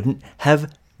 She wouldn't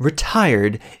have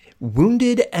retired,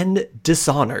 wounded and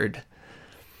dishonored.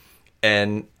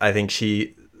 And I think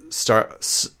she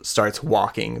starts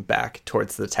walking back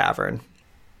towards the tavern.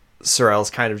 Sorel's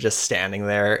kind of just standing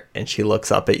there and she looks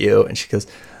up at you and she goes,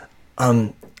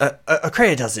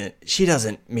 Akreya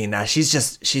doesn't mean that.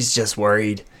 She's just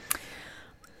worried.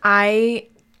 I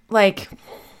like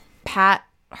pat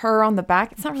her on the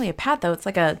back. It's not really a pat though. It's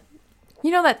like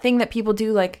that thing that people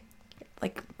do like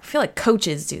I feel like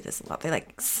coaches do this a lot. They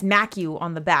like smack you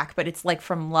on the back, but it's like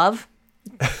from love.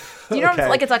 You know, Okay.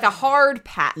 it's like a hard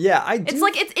pat. Yeah, I do. It's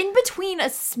like it's in between a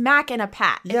smack and a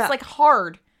pat. Yeah. It's like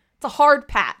hard. It's a hard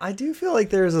pat. I do feel like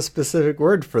there's a specific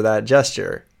word for that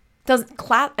gesture. Doesn't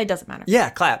clap? It doesn't matter. Yeah,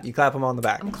 clap. You clap them on the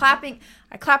back. I'm clapping.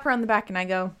 I clap her on the back and I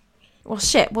go, well,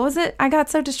 shit. What was it? I got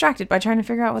so distracted by trying to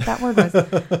figure out what that word was.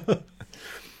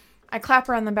 I clap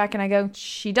her on the back and I go,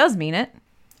 she does mean it.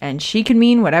 And she can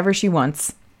mean whatever she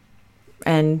wants.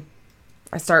 And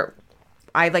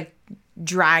I like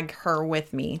drag her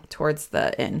with me towards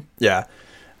the inn. Yeah.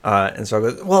 And so I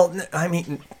go, well, I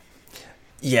mean,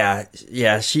 yeah,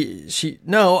 she,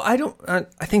 no, I don't,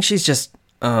 I think she's just,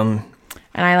 And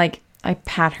I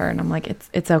pat her and I'm like,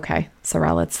 it's okay,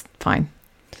 Sorel, it's fine.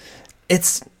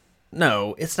 it's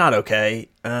not okay.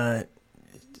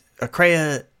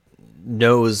 Akreya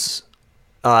knows,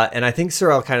 and I think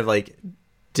Sorel kind of like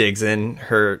digs in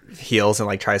her heels and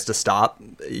like tries to stop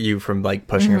you from like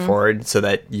pushing her forward so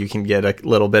that you can get a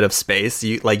little bit of space.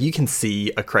 You can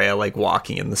see Akreya like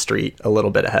walking in the street a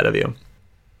little bit ahead of you.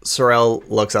 Sorel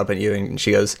looks up at you and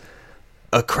she goes,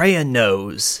 Akreya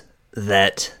knows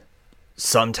that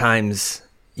sometimes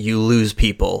you lose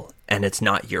people and it's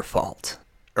not your fault.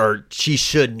 Or she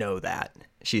should know that,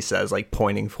 she says, like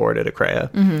pointing forward at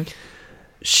Akreya.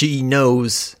 She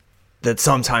knows that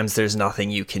sometimes there's nothing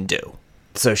you can do.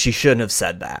 So she shouldn't have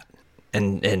said that.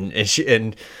 And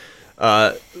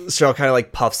Sorel kind of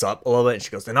like puffs up a little bit and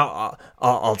she goes, then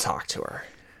I'll talk to her.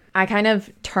 I kind of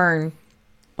turn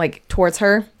like towards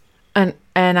her and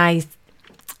I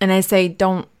say,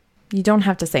 you don't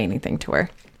have to say anything to her.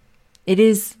 It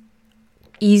is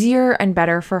easier and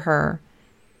better for her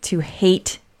to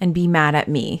hate and be mad at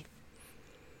me.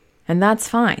 And that's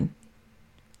fine.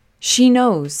 She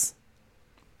knows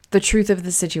the truth of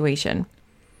the situation.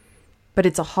 But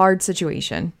it's a hard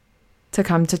situation to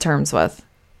come to terms with.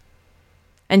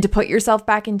 And to put yourself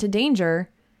back into danger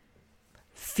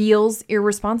feels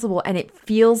irresponsible. And it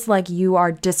feels like you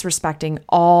are disrespecting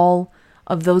all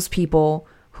of those people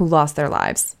who lost their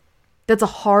lives. That's a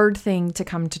hard thing to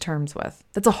come to terms with.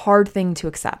 That's a hard thing to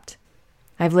accept.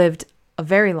 I've lived a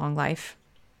very long life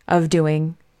of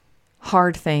doing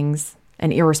hard things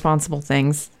and irresponsible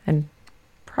things and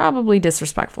probably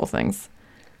disrespectful things.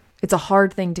 It's a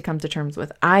hard thing to come to terms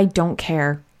with. I don't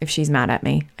care if she's mad at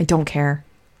me. I don't care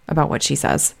about what she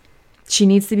says. She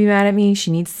needs to be mad at me.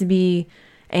 She needs to be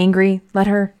angry. Let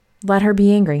her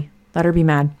be angry. Let her be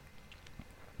mad.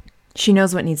 She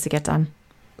knows what needs to get done.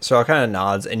 Sorel kind of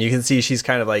nods, and you can see she's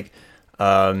kind of like,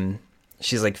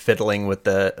 she's like fiddling with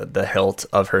the hilt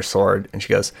of her sword, and she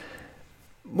goes,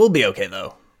 "We'll be okay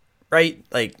though, right?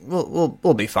 Like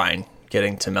we'll be fine.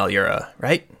 getting to Melura,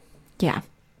 right? Yeah.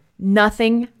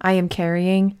 Nothing I am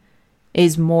carrying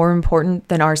is more important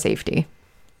than our safety.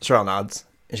 Sorrel nods.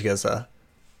 And she goes,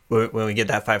 when we get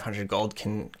that 500 gold,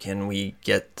 can we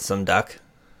get some duck?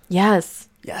 Yes.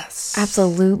 Yes.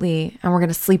 Absolutely. And we're going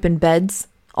to sleep in beds,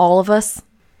 all of us.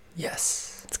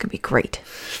 Yes. It's going to be great.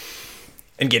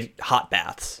 And get hot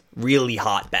baths. Really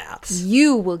hot baths.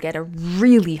 You will get a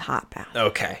really hot bath.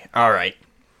 Okay. All right.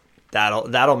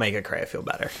 That'll make Akreya feel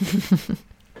better.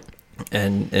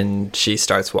 and she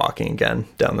starts walking again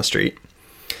down the street.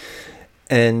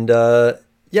 And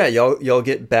y'all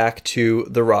get back to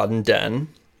the Rodden Den.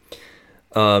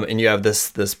 And you have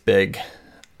this big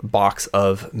box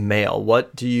of mail.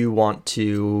 What do you want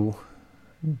to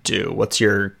do? What's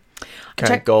your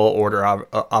kind of goal, order of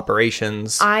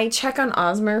operations? I check on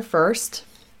Osmer first.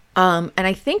 And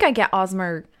I think I get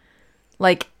Osmer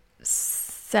like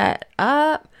set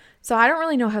up. So I don't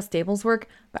really know how stables work,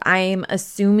 but I'm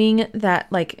assuming that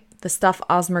like the stuff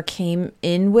Osmer came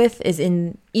in with is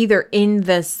either in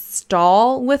the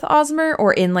stall with Osmer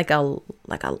or in like a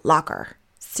locker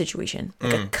situation,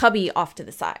 like a cubby off to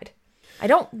the side. I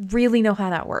don't really know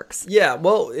how that works. Yeah,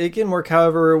 well, it can work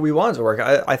however we want it to work.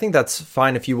 I think that's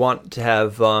fine if you want to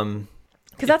have...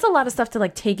 Because that's a lot of stuff to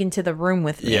like take into the room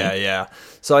with me. Yeah.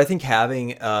 So I think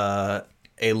having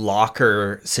a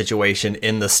locker situation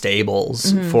in the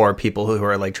stables for people who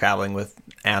are like traveling with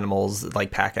animals, like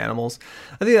pack animals,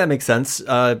 I think that makes sense.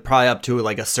 Probably up to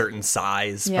like a certain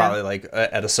size, probably like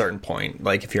at a certain point.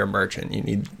 Like if you're a merchant, you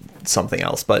need something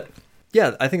else. But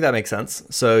yeah, I think that makes sense.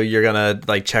 So you're going to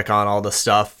like check on all the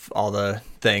stuff, all the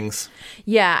things.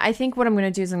 Yeah, I think what I'm going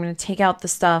to do is I'm going to take out the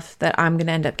stuff that I'm going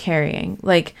to end up carrying,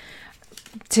 like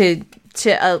to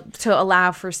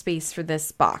allow for space for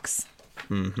this box.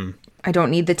 Mm-hmm. I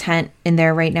don't need the tent in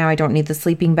there right now. I don't need the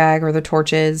sleeping bag or the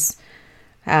torches.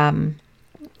 And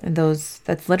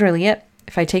that's literally it.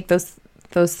 If I take those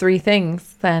three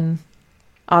things, then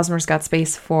Osmer's got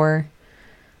space for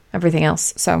everything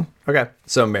else. So okay,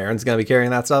 so Marin's gonna be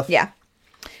carrying that stuff. Yeah,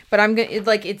 but I'm gonna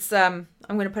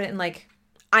I'm gonna put it in like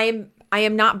I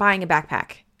am not buying a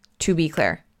backpack. To be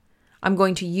clear, I'm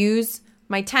going to use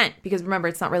my tent because remember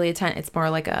it's not really a tent. It's more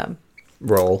like a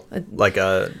roll, like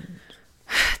a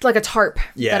tarp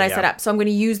that I set up. So I'm going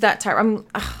to use that tarp. I'm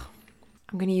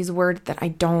going to use a word that I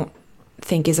don't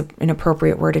think is an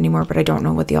appropriate word anymore, but I don't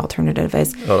know what the alternative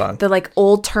is. Hold on. The like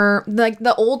old term, like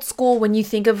the old school when you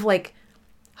think of like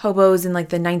hobos in like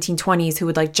the 1920s who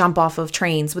would like jump off of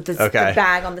trains with the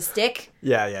bag on the stick.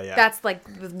 Yeah. That's like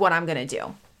what I'm going to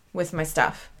do with my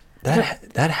stuff.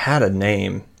 That had a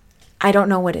name. I don't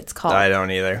know what it's called. I don't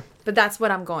either. But that's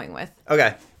what I'm going with.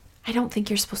 Okay. I don't think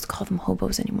you're supposed to call them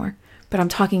hobos anymore. But I'm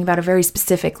talking about a very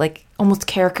specific, like almost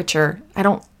caricature. I'm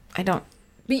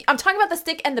talking about the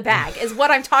stick and the bag is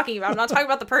what I'm talking about. I'm not talking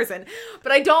about the person.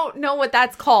 But I don't know what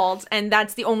that's called. And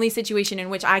that's the only situation in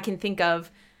which I can think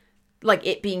of like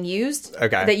it being used.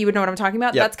 Okay. That you would know what I'm talking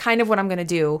about. Yep. That's kind of what I'm going to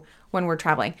do when we're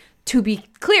traveling. To be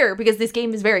clear, because this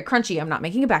game is very crunchy, I'm not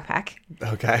making a backpack.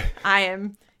 Okay. I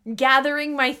am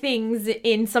gathering my things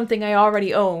in something I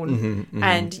already own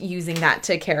and using that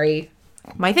to carry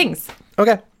my things.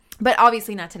 Okay. But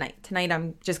obviously not tonight. Tonight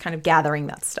I'm just kind of gathering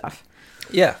that stuff.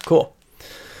 Yeah, cool.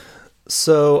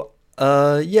 So,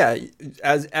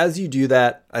 as you do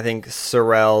that, I think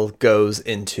Sorrel goes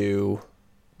into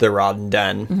the Rodden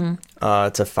Den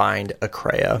to find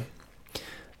Akreya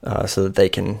so that they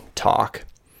can talk.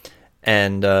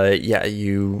 And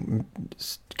you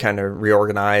kind of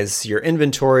reorganize your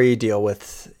inventory, deal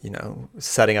with,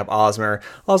 setting up Osmer.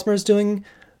 Osmer's doing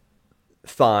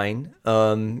fine.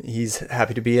 He's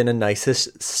happy to be in a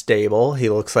nicest stable. He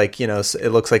looks like,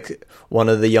 it looks like one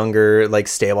of the younger like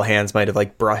stable hands might have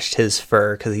like brushed his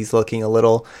fur because he's looking a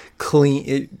little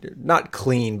clean, not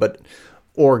clean, but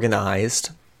organized.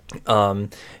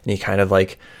 And he kind of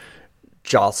like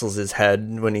jostles his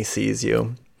head when he sees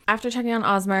you. After checking on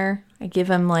Osmer, I give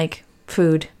him like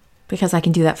food because I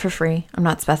can do that for free. I'm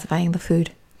not specifying the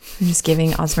food. I'm just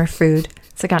giving Osmer food.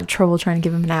 So I got in trouble trying to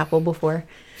give him an apple before.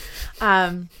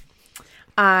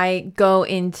 I go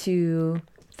into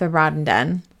the Rodden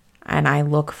Den and I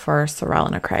look for Sorrel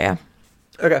and Akreya.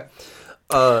 Okay.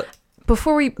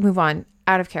 Before we move on,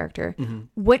 out of character,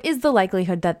 what is the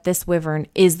likelihood that this wyvern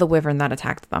is the wyvern that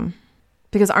attacked them?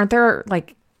 Because aren't there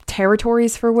like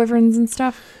territories for wyverns and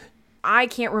stuff? I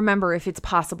can't remember if it's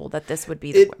possible that this would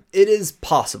be the wyvern. It is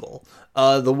possible.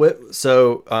 The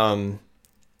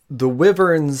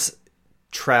wyverns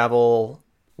travel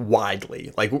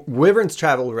widely. Like wyverns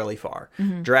travel really far.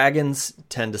 Dragons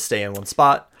tend to stay in one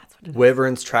spot.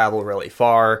 Wyverns travel really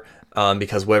far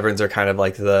because wyverns are kind of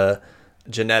like the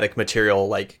genetic material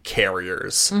like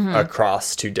carriers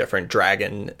across to different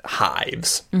dragon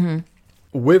hives.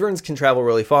 Wyverns can travel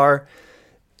really far.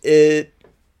 It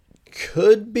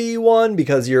could be one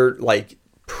because you're like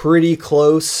pretty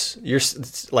close. You're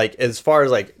like, as far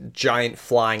as like giant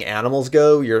flying animals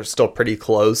go, you're still pretty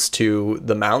close to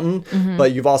the mountain,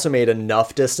 but you've also made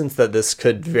enough distance that this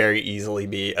could very easily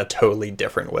be a totally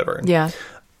different wyvern. Yeah.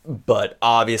 But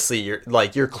obviously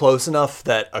you're close enough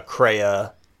that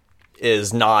Akreya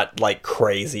is not like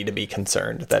crazy to be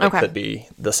concerned that it could be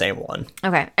the same one.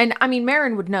 Okay. And I mean,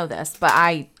 Marin would know this, but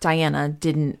Diana,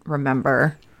 didn't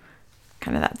remember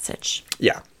kind of that sitch.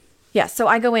 Yeah. Yeah. So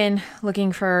I go in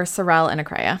looking for Sorel and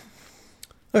Akreya.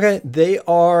 Okay. They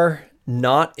are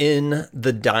not in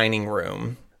the dining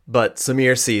room, but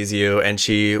Samir sees you and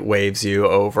she waves you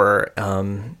over.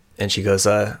 And she goes,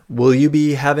 will you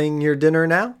be having your dinner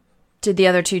now? Did the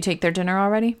other two take their dinner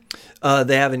already?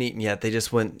 They haven't eaten yet. They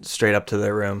just went straight up to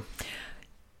their room.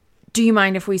 Do you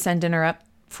mind if we send dinner up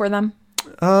for them?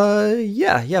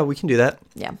 Yeah, we can do that.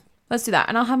 Yeah. Let's do that.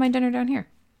 And I'll have my dinner down here.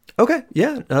 Okay,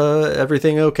 yeah.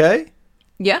 Everything okay?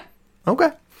 Yeah.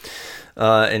 Okay.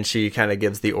 And she kind of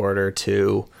gives the order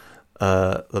to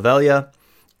Lavelia,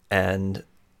 and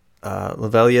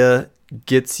Lavelia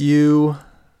gets you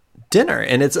dinner,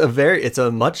 and it's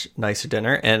a much nicer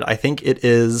dinner, and I think it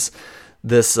is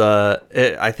this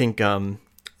I think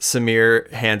Samir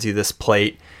hands you this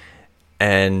plate,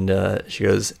 and she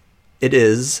goes, it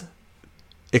is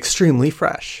extremely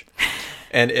fresh.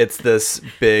 And it's this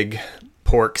big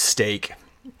pork steak.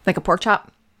 Like a pork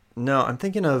chop? No, I'm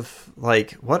thinking of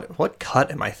like what cut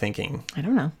am I thinking? I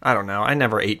don't know. I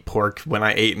never ate pork when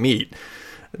I ate meat.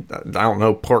 I don't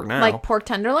know pork now. Like pork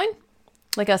tenderloin?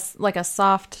 Like a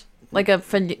soft, like a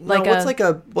febra?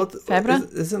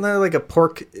 Isn't there like a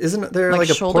pork? Isn't there like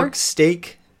a shoulder? pork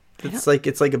steak? It's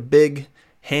like a big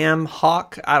ham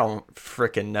hock. I don't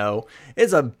frickin' know.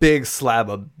 It's a big slab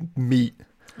of meat.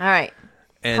 All right.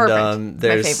 And Perfect.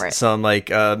 there's My favorite. some like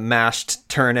mashed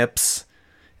turnips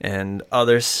and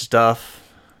other stuff.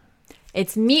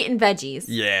 It's meat and veggies.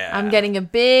 Yeah. I'm getting a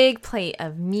big plate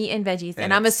of meat and veggies,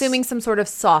 and I'm assuming some sort of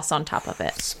sauce on top of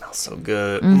it. Smells so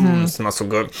good. It smells so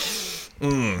good.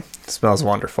 It smells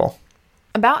wonderful.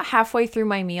 About halfway through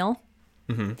my meal,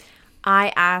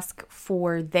 I ask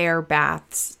for their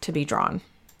baths to be drawn.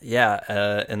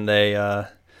 Yeah, and they,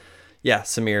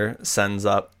 Samir sends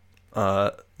up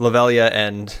Lavelia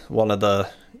and one of the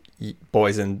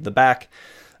boys in the back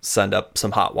send up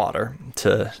some hot water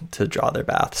to draw their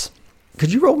baths.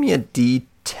 Could you roll me a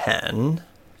D10?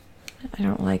 I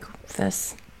don't like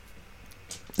this.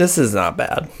 This is not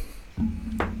bad.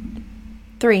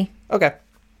 3. Okay.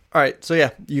 All right. So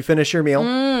yeah, you finish your meal.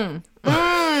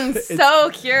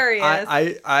 So curious.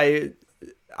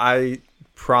 I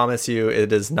promise you,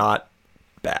 it is not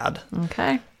bad.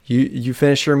 Okay. You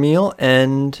finish your meal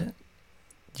and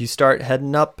you start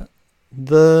heading up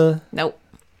the. Nope.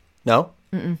 No.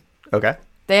 Mm-mm. Okay.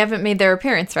 They haven't made their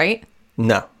appearance, right?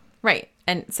 No. Right.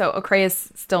 And so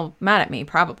Akreya's still mad at me,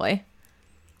 probably.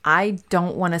 I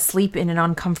don't want to sleep in an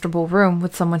uncomfortable room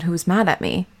with someone who's mad at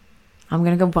me. I'm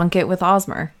going to go bunk it with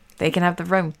Osmer. They can have the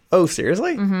room. Oh,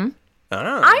 seriously? Mm-hmm.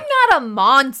 Oh. I'm not a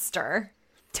monster.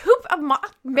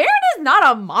 Marin is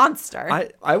not a monster.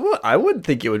 I would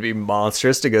think it would be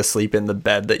monstrous to go sleep in the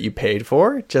bed that you paid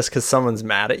for just because someone's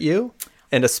mad at you.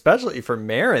 And especially for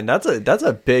Marin, that's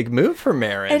a big move for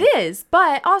Marin. It is,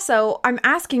 but also I'm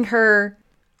asking her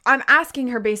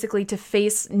basically to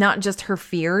face not just her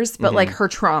fears, but like her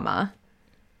trauma.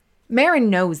 Marin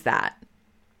knows that.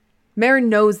 Marin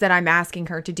knows that I'm asking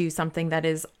her to do something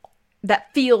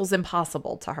that feels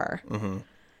impossible to her. Mm-hmm.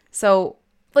 So,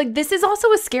 like, this is also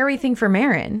a scary thing for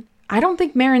Marin. I don't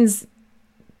think Marin's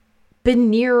been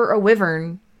near a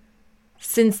wyvern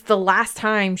since the last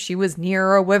time she was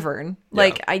near a wyvern.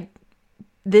 Yeah.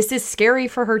 This is scary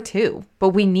for her too, but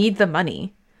we need the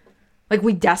money. Like,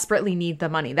 we desperately need the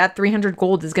money. That 300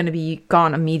 gold is going to be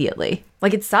gone immediately.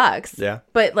 Like, it sucks. Yeah.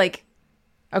 But, like,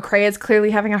 Akreya's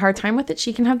clearly having a hard time with it.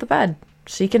 She can have the bed.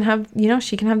 She can have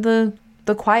the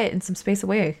quiet and some space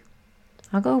away.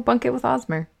 I'll go bunk it with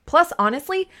Osmer. Plus,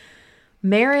 honestly,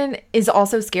 Marin is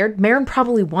also scared. Marin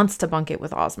probably wants to bunk it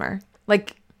with Osmer.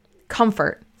 Like,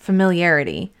 comfort,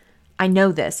 familiarity. I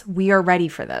know this. We are ready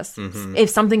for this. Mm-hmm. If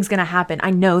something's going to happen,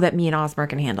 I know that me and Osmer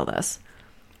can handle this.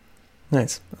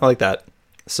 Nice. I like that.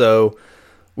 So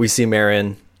we see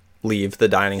Marin leave the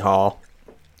dining hall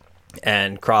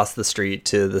and cross the street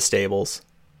to the stables.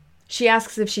 She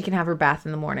asks if she can have her bath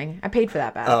in the morning. I paid for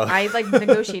that bath. Oh. I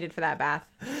negotiated for that bath.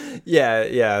 Yeah.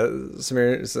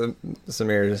 Samir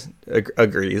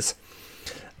agrees.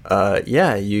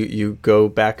 you go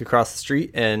back across the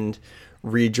street and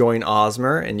rejoin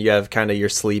Osmer, and you have kind of your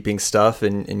sleeping stuff,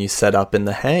 and you set up in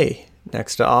the hay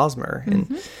next to Osmer,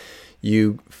 and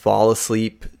you fall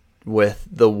asleep with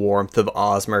the warmth of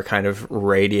Osmer kind of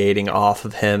radiating off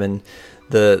of him, and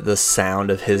the sound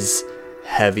of his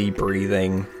heavy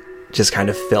breathing just kind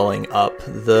of filling up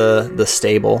the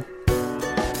stable.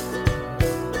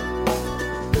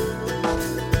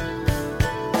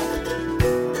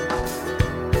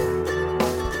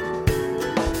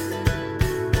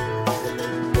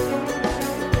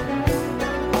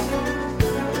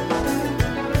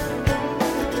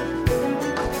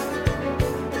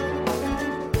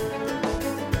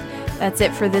 That's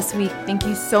it for this week. Thank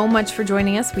you so much for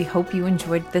joining us. We hope you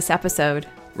enjoyed this episode.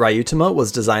 Ryutama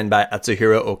was designed by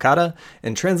Atsuhiro Okada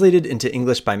and translated into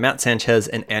English by Matt Sanchez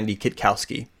and Andy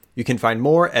Kitkowski. You can find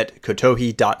more at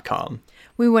kotohi.com.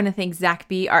 We want to thank Zach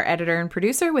B., our editor and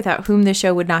producer, without whom the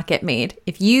show would not get made.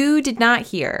 If you did not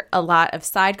hear a lot of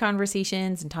side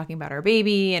conversations and talking about our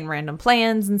baby and random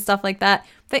plans and stuff like that,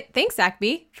 thanks, Zach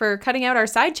B., for cutting out our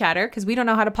side chatter, because we don't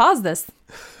know how to pause this.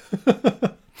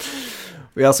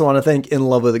 We also want to thank In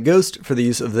Love with a Ghost for the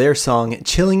use of their song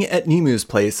Chilling at Nimu's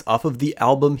Place off of the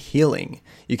album Healing.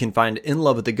 You can find In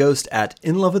Love with a Ghost at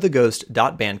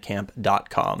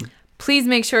inlovewithaghost.bandcamp.com. Please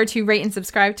make sure to rate and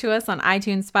subscribe to us on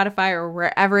iTunes, Spotify, or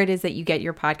wherever it is that you get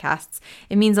your podcasts.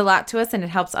 It means a lot to us, and it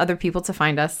helps other people to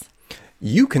find us.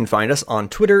 You can find us on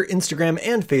Twitter, Instagram,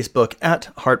 and Facebook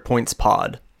at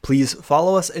HeartPointsPod. Please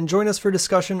follow us and join us for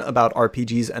discussion about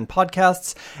RPGs and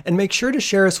podcasts, and make sure to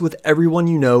share us with everyone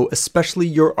you know, especially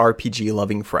your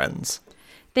RPG-loving friends.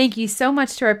 Thank you so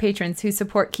much to our patrons whose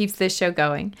support keeps this show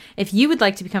going. If you would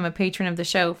like to become a patron of the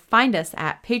show, find us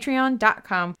at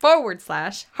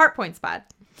patreon.com/HeartPointsPod.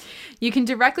 You can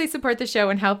directly support the show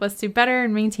and help us to better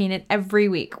and maintain it every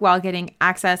week while getting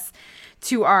access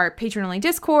to our patron-only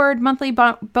Discord, monthly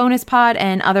bonus pod,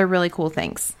 and other really cool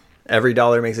things. Every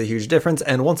dollar makes a huge difference.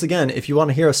 And once again, if you want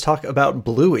to hear us talk about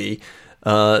Bluey,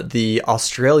 the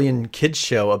Australian kids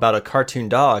show about a cartoon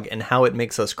dog and how it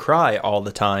makes us cry all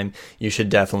the time, you should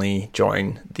definitely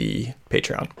join the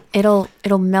Patreon. It'll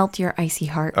melt your icy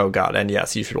heart. Oh God, and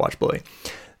yes, you should watch Bluey.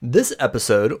 This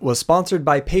episode was sponsored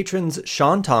by patrons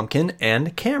Sean Tompkin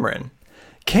and Cameron.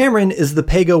 Cameron is the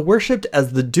Pega worshipped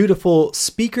as the dutiful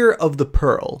Speaker of the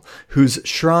Pearl, whose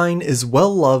shrine is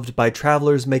well loved by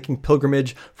travelers making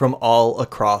pilgrimage from all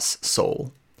across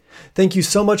Seoul. Thank you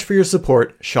so much for your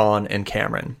support, Sean and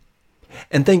Cameron.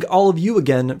 And thank all of you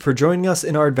again for joining us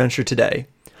in our adventure today.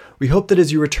 We hope that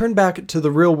as you return back to the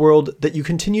real world, that you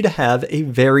continue to have a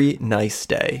very nice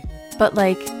day. But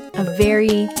like a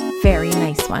very, very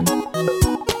nice one.